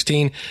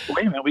 2016.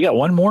 Wait a minute, we got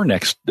one more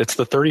next. It's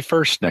the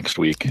 31st next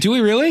week. Do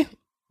we really?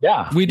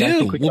 Yeah, we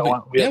do.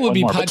 We'll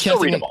be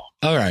podcasting.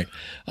 All right.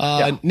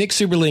 Nick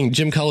Suberling,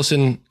 Jim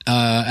Cullison,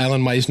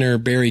 Alan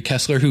Meisner, Barry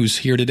Kessler, who's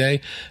here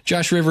today,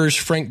 Josh Rivers,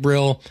 Frank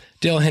Brill,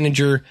 Dale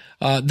Henninger.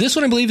 This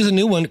one I believe is a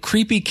new one,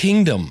 Creepy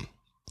Kingdom.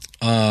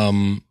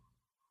 And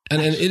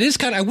it is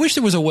kind of, I wish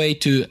there was a way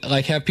to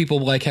like have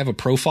people like have a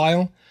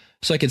profile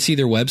so I could see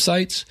their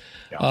websites.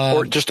 Yeah.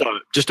 Or just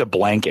a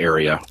blank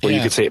area where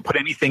you could say, put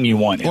anything you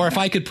want. Or if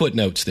I could put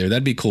notes there,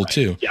 that'd be cool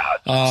too. Yeah.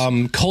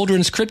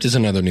 Cauldron's Crypt is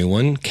another new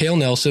one. Cale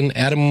Nelson,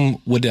 Adam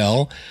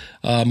Waddell,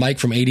 Mike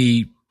from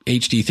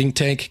ADHD Think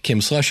Tank, Kim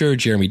Slusher,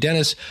 Jeremy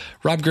Dennis,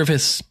 Rob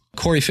Griffiths,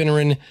 Corey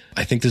Finneran.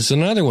 I think this is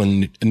another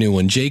one, a new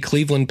one. Jay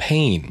Cleveland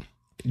Payne.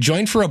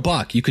 Join for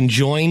 $1. You can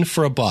join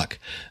for $1.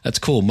 That's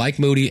cool. Mike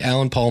Moody,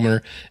 Alan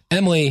Palmer,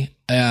 Emily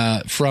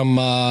from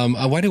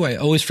why do I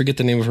always forget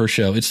the name of her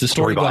show? It's The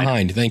Story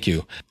Behind. Thank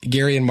you.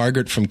 Gary and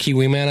Margaret from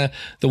Kiwi-Mana,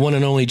 the one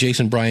and only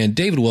Jason Bryan,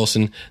 David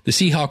Wilson, the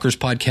Seahawkers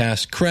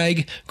podcast,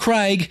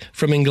 Craig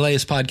from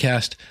Ingles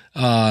podcast,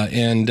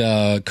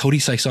 and Cody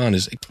Saison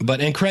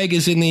and Craig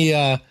is in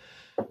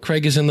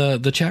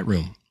the chat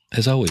room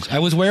as always. I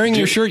was wearing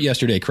your shirt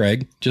yesterday,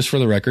 Craig, just for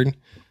the record.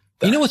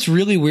 You know what's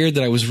really weird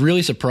that I was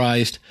really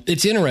surprised?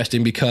 It's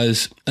interesting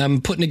because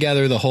I'm putting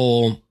together the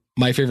whole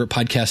my favorite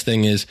podcast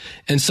thing is,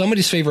 and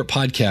somebody's favorite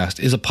podcast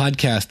is a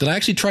podcast that I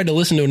actually tried to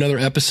listen to another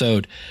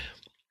episode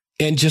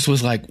and just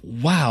was like,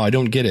 wow, I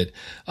don't get it.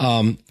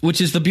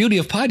 Which is the beauty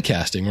of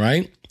podcasting,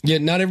 right?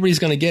 Yet not everybody's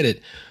going to get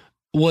it.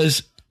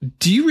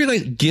 Do you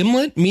realize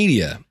Gimlet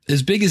Media,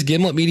 as big as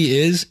Gimlet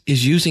Media is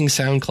using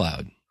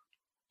SoundCloud?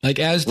 Like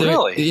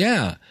really?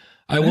 Yeah.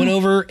 I went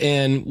over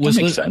and was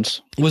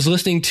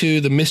listening to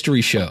the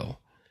Mystery Show.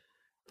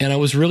 And I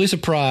was really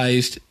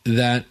surprised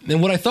that,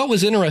 and what I thought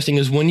was interesting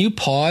is when you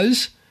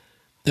pause,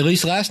 at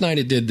least last night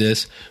it did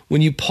this,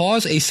 when you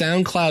pause a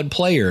SoundCloud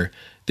player,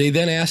 they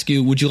then ask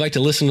you, would you like to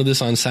listen to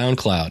this on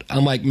SoundCloud?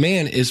 I'm like,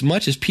 man, as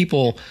much as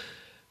people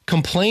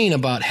complain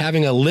about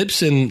having a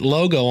Libsyn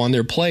logo on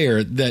their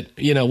player that,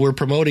 we're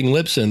promoting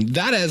Libsyn,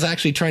 that is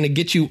actually trying to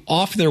get you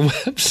off their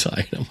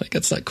website. I'm like,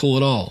 that's not cool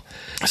at all.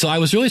 So I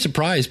was really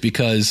surprised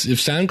because if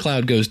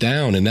SoundCloud goes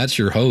down and that's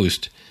your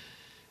host,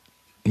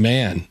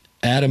 man,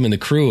 Adam and the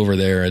crew over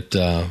there at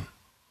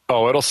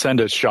it'll send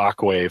a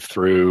shockwave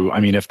through. I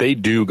mean, if they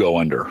do go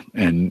under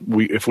and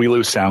if we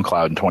lose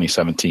SoundCloud in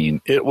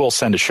 2017, it will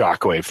send a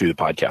shockwave through the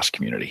podcast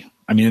community.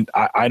 I mean,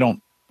 I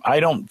don't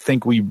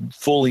think we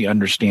fully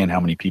understand how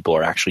many people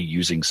are actually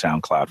using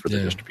SoundCloud for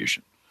their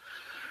distribution,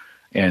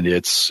 and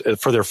it's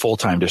for their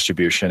full-time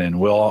distribution. And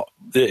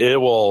it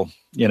will,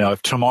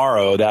 if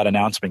tomorrow that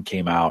announcement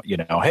came out,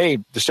 hey,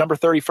 December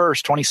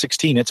 31st,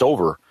 2016, it's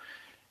over.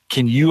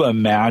 Can you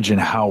imagine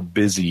how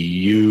busy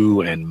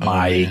you and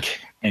Mike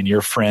and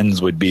your friends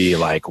would be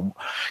like,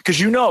 because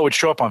it would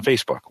show up on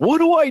Facebook. What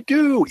do I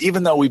do?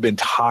 Even though we've been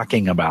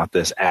talking about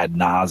this ad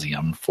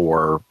nauseum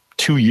for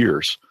 2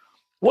 years.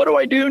 What do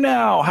I do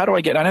now? How do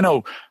I get?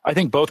 And I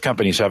think both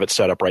companies have it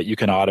set up right. You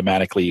can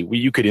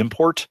you could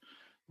import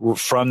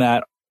from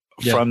that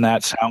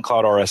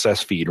SoundCloud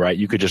RSS feed, right?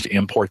 You could just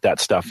import that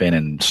stuff in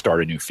and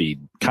start a new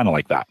feed, kind of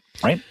like that,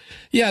 right?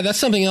 Yeah, that's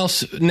something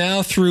else.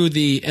 Now through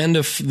the end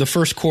of the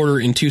first quarter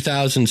in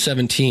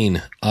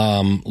 2017,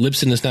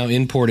 Libsyn is now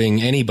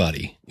importing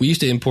anybody. We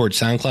used to import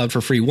SoundCloud for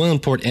free. We'll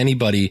import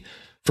anybody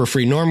for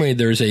free. Normally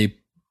there's a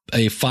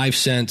 5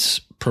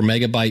 cents per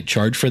megabyte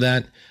charge for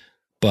that.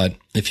 But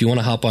if you want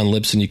to hop on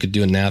Libsyn, you could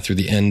do it now through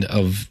the end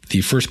of the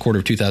first quarter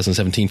of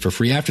 2017 for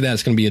free. After that,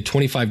 it's going to be a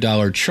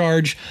 $25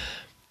 charge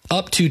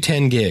up to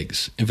 10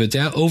 gigs. If it's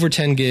over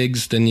 10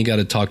 gigs, then you got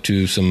to talk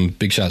to some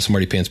big shot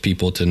smarty pants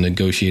people to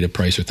negotiate a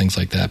price or things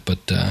like that. But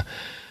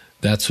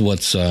that's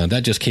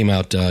that just came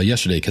out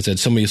yesterday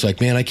because somebody's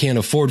like, man, I can't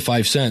afford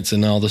 5 cents.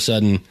 And all of a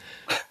sudden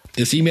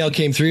this email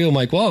came through. I'm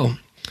like, whoa.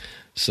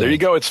 So, there you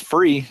go. It's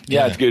free.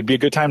 Yeah, it'd be a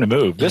good time to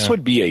move. This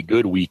would be a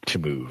good week to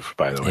move,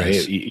 by the way.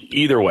 Yes.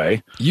 Either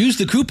way. Use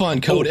the coupon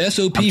code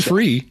SOP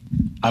free.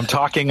 I'm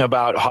talking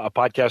about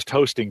podcast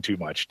hosting too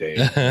much,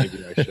 Dave.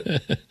 Maybe I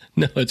should.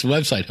 No, it's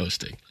website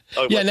hosting.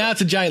 Now it's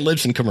a giant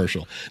Libsyn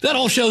commercial. That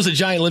whole show's a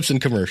giant Libsyn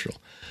commercial.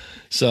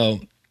 So,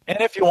 and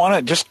if you want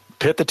to just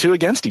pit the two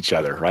against each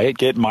other, right?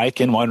 Get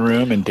Mike in one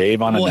room and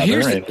Dave on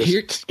another.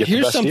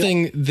 Here's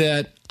something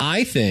that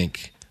I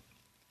think.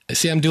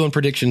 See, I'm doing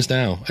predictions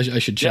now. I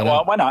should shut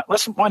up. Why not?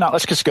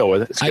 Let's just go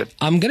with it.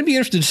 I'm going to be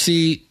interested to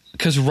see,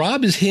 because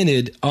Rob has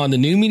hinted on the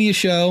New Media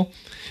Show,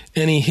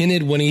 and he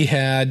hinted when he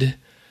had,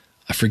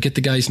 I forget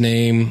the guy's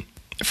name,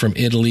 from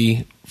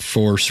Italy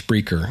for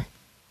Spreaker.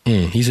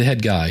 He's a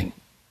head guy.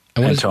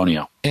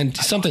 Antonio. And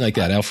something like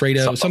that.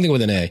 Alfredo, something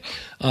with an A.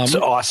 It's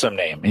an awesome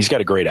name. He's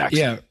got a great accent.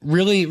 Yeah,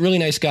 really, really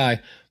nice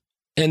guy.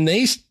 And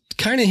they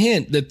kind of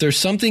hint that there's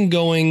something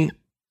going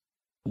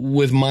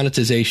with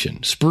monetization.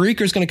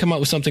 Spreaker's going to come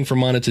out with something for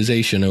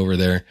monetization over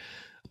there.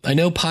 I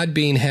know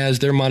Podbean has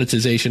their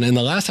monetization, and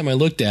the last time I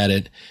looked at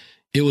it,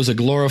 it was a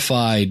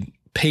glorified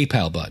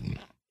PayPal button.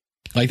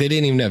 Like they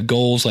didn't even have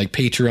goals like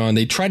Patreon.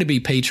 They tried to be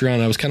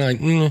Patreon. I was kind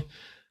of like,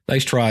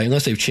 nice try,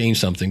 unless they've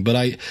changed something. But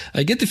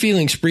I get the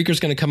feeling Spreaker's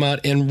going to come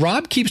out, and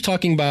Rob keeps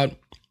talking about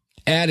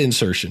ad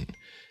insertion.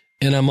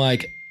 And I'm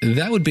like,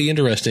 that would be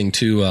interesting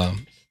to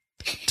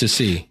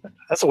see.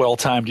 That's well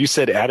timed. You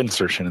said ad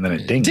insertion and then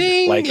it dinged.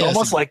 Ding, like yes.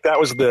 Almost like that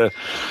was the.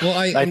 Well,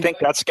 I think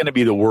that's going to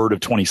be the word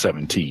of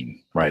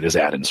 2017, right? Is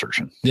ad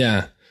insertion.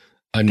 Yeah,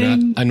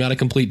 I'm not a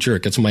complete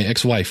jerk. It's my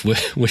ex-wife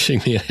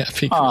wishing me a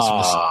happy Christmas.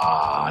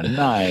 Ah,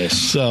 nice.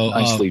 So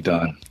nicely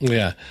done.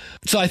 Yeah.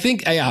 So I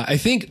think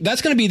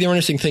that's going to be the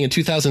interesting thing in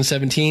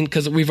 2017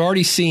 because we've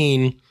already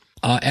seen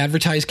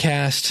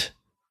AdvertiseCast,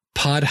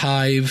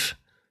 Podhive.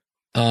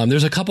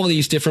 There's a couple of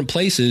these different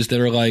places that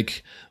are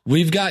like,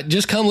 we've got,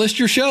 just come list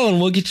your show and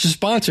we'll get you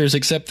sponsors,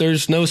 except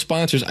there's no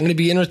sponsors. I'm going to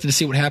be interested to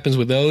see what happens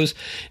with those.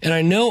 And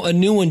I know a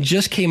new one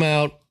just came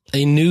out,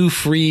 a new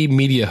free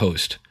media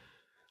host.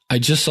 I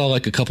just saw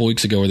like a couple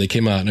weeks ago where they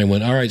came out and I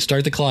went, all right,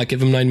 start the clock,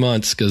 give them 9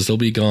 months because they'll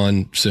be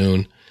gone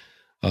soon.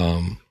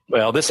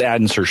 Well, this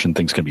ad insertion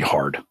thing's going to be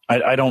hard.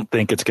 I don't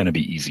think it's going to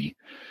be easy.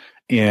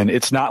 And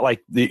it's not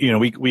like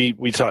we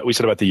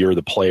said about the year of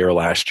the player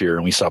last year,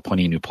 and we saw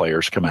plenty of new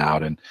players come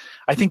out. And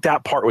I think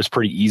that part was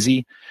pretty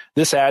easy.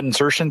 This ad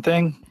insertion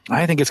thing,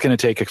 I think it's going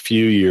to take a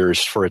few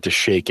years for it to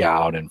shake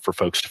out and for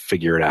folks to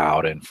figure it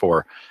out and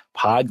for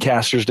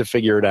podcasters to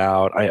figure it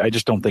out. I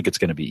just don't think it's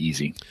going to be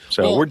easy.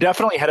 So we're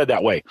definitely headed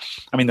that way.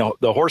 I mean,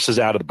 the horse is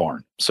out of the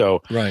barn.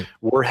 So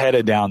we're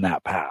headed down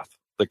that path.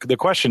 The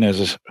question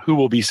is who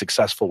will be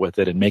successful with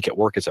it and make it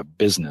work as a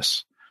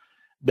business?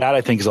 That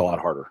I think is a lot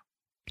harder.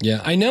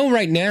 Yeah, I know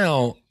right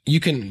now you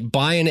can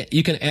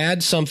you can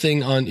add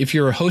something on, if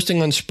you're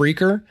hosting on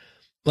Spreaker,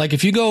 like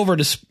if you go over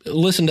to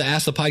listen to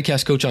Ask the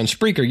Podcast Coach on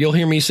Spreaker, you'll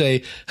hear me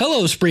say,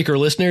 hello, Spreaker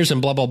listeners,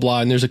 and blah, blah,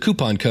 blah. And there's a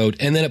coupon code,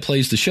 and then it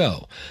plays the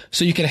show.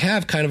 So you can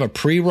have kind of a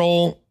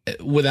pre-roll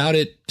without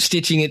it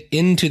stitching it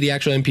into the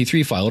actual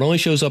MP3 file. It only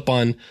shows up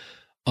on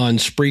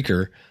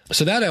Spreaker.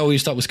 So that I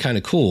always thought was kind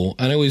of cool.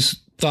 And I always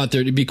thought that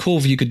it'd be cool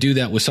if you could do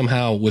that with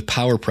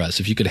PowerPress,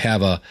 if you could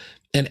have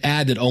an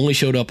ad that only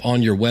showed up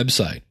on your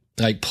website.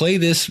 Like play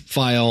this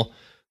file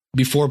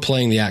before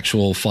playing the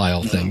actual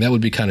file thing. That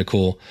would be kind of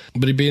cool,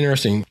 but it'd be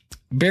interesting.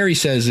 Barry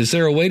says, is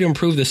there a way to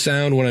improve the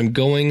sound when I'm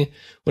doing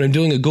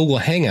a Google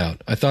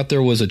Hangout? I thought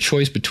there was a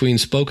choice between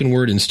spoken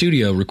word and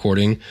studio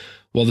recording.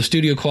 While the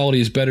studio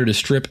quality is better to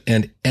strip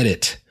and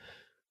edit.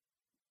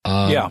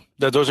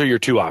 Those are your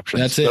two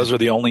options. That's it. Those are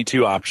the only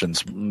two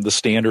options. The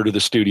standard or the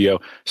studio.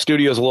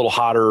 Studio is a little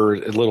hotter,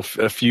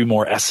 a few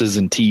more S's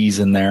and T's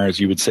in there, as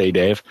you would say,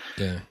 Dave.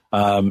 Yeah.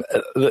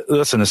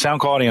 Listen, the sound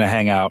quality in a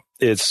Hangout,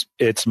 it's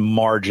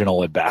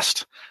marginal at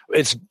best.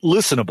 It's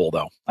listenable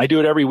though. I do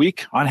it every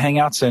week on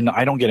Hangouts, and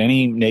I don't get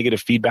any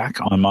negative feedback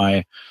on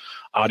my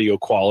audio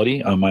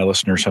quality. My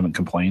listeners haven't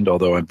complained,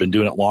 although I've been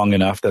doing it long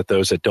enough that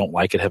those that don't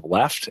like it have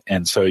left.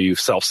 And so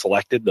you've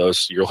self-selected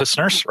your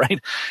listeners, right?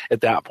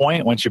 At that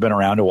point, once you've been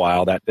around a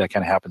while, that kind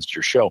of happens to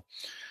your show.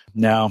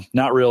 No,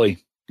 not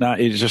really.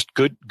 It's just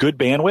good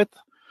bandwidth.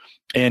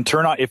 And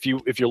turn on, if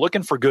you're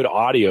looking for good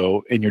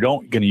audio and you're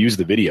not going to use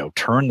the video,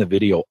 turn the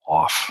video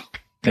off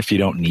if you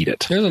don't need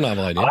it. There's a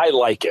novel idea. I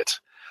like it.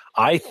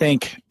 I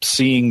think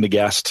seeing the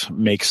guest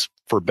makes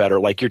for better.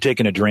 Like you're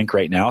taking a drink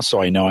right now,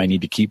 so I know I need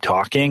to keep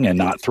talking and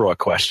not throw a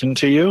question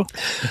to you,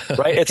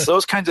 right? It's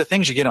those kinds of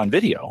things you get on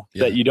video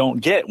that you don't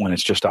get when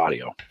it's just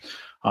audio.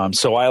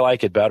 So I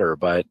like it better,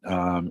 but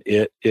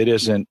it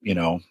isn't,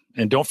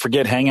 and don't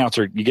forget Hangouts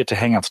you get to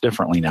Hangouts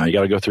differently now. You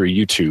got to go through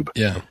YouTube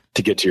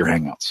to get to your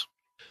Hangouts.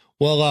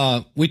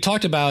 Well, we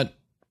talked about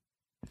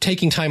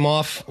taking time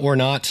off or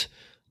not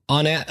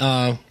on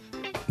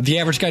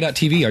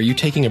theaverageguy.tv. Are you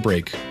taking a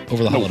break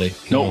over the holiday?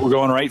 No, we're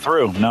going right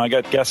through. Now I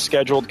got guests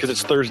scheduled because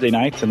it's Thursday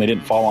nights and they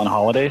didn't fall on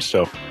holidays,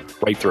 so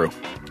right through.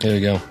 There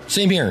you go.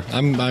 Same here.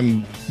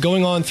 I'm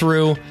going on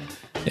through,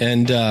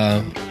 and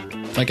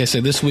like I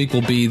said, this week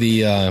will be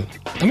the.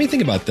 Let me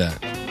think about that.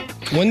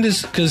 When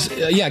does?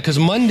 Because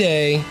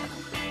Monday.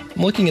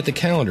 I'm looking at the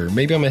calendar.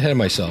 Maybe I'm ahead of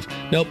myself.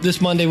 Nope, this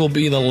Monday will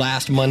be the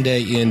last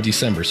Monday in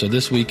December. So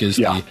this week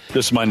is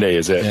this Monday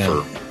is it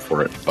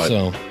for it. But.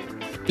 So,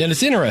 and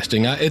it's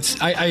interesting. I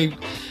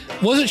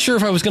wasn't sure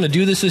if I was going to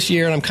do this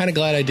year, and I'm kind of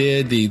glad I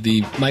did.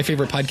 The My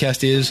Favorite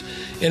Podcast Is,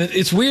 and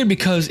it's weird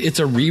because it's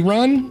a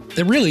rerun.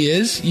 It really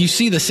is. You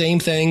see the same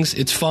things.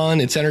 It's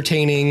fun. It's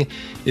entertaining.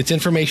 It's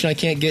information I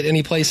can't get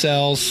anyplace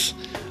else.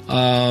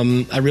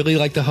 I really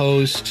like the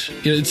host.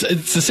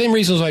 It's the same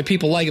reasons why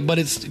people like it, but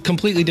it's a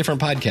completely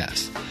different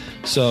podcast.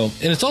 So,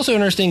 and it's also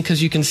interesting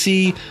because you can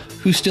see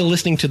who's still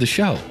listening to the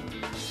show.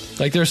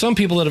 Like there are some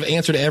people that have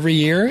answered every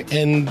year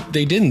and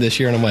they didn't this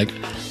year. And I'm like,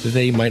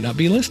 they might not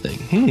be listening.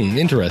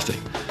 Interesting.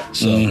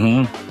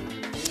 So,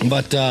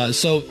 but,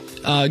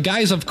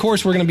 guys, of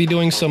course, we're going to be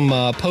doing some,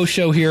 post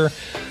show here.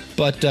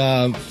 But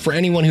for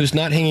anyone who's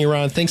not hanging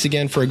around, thanks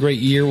again for a great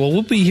year. Well,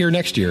 we'll be here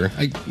next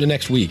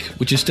week,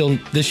 which is still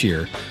this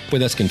year. Boy,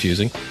 that's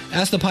confusing.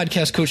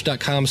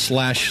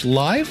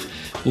 AskThePodcastCoach.com/live.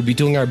 We'll be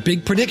doing our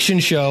big prediction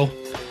show,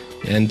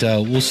 and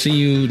we'll see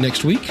you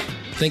next week.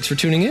 Thanks for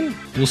tuning in.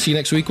 We'll see you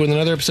next week with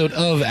another episode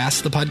of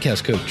Ask the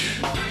Podcast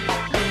Coach.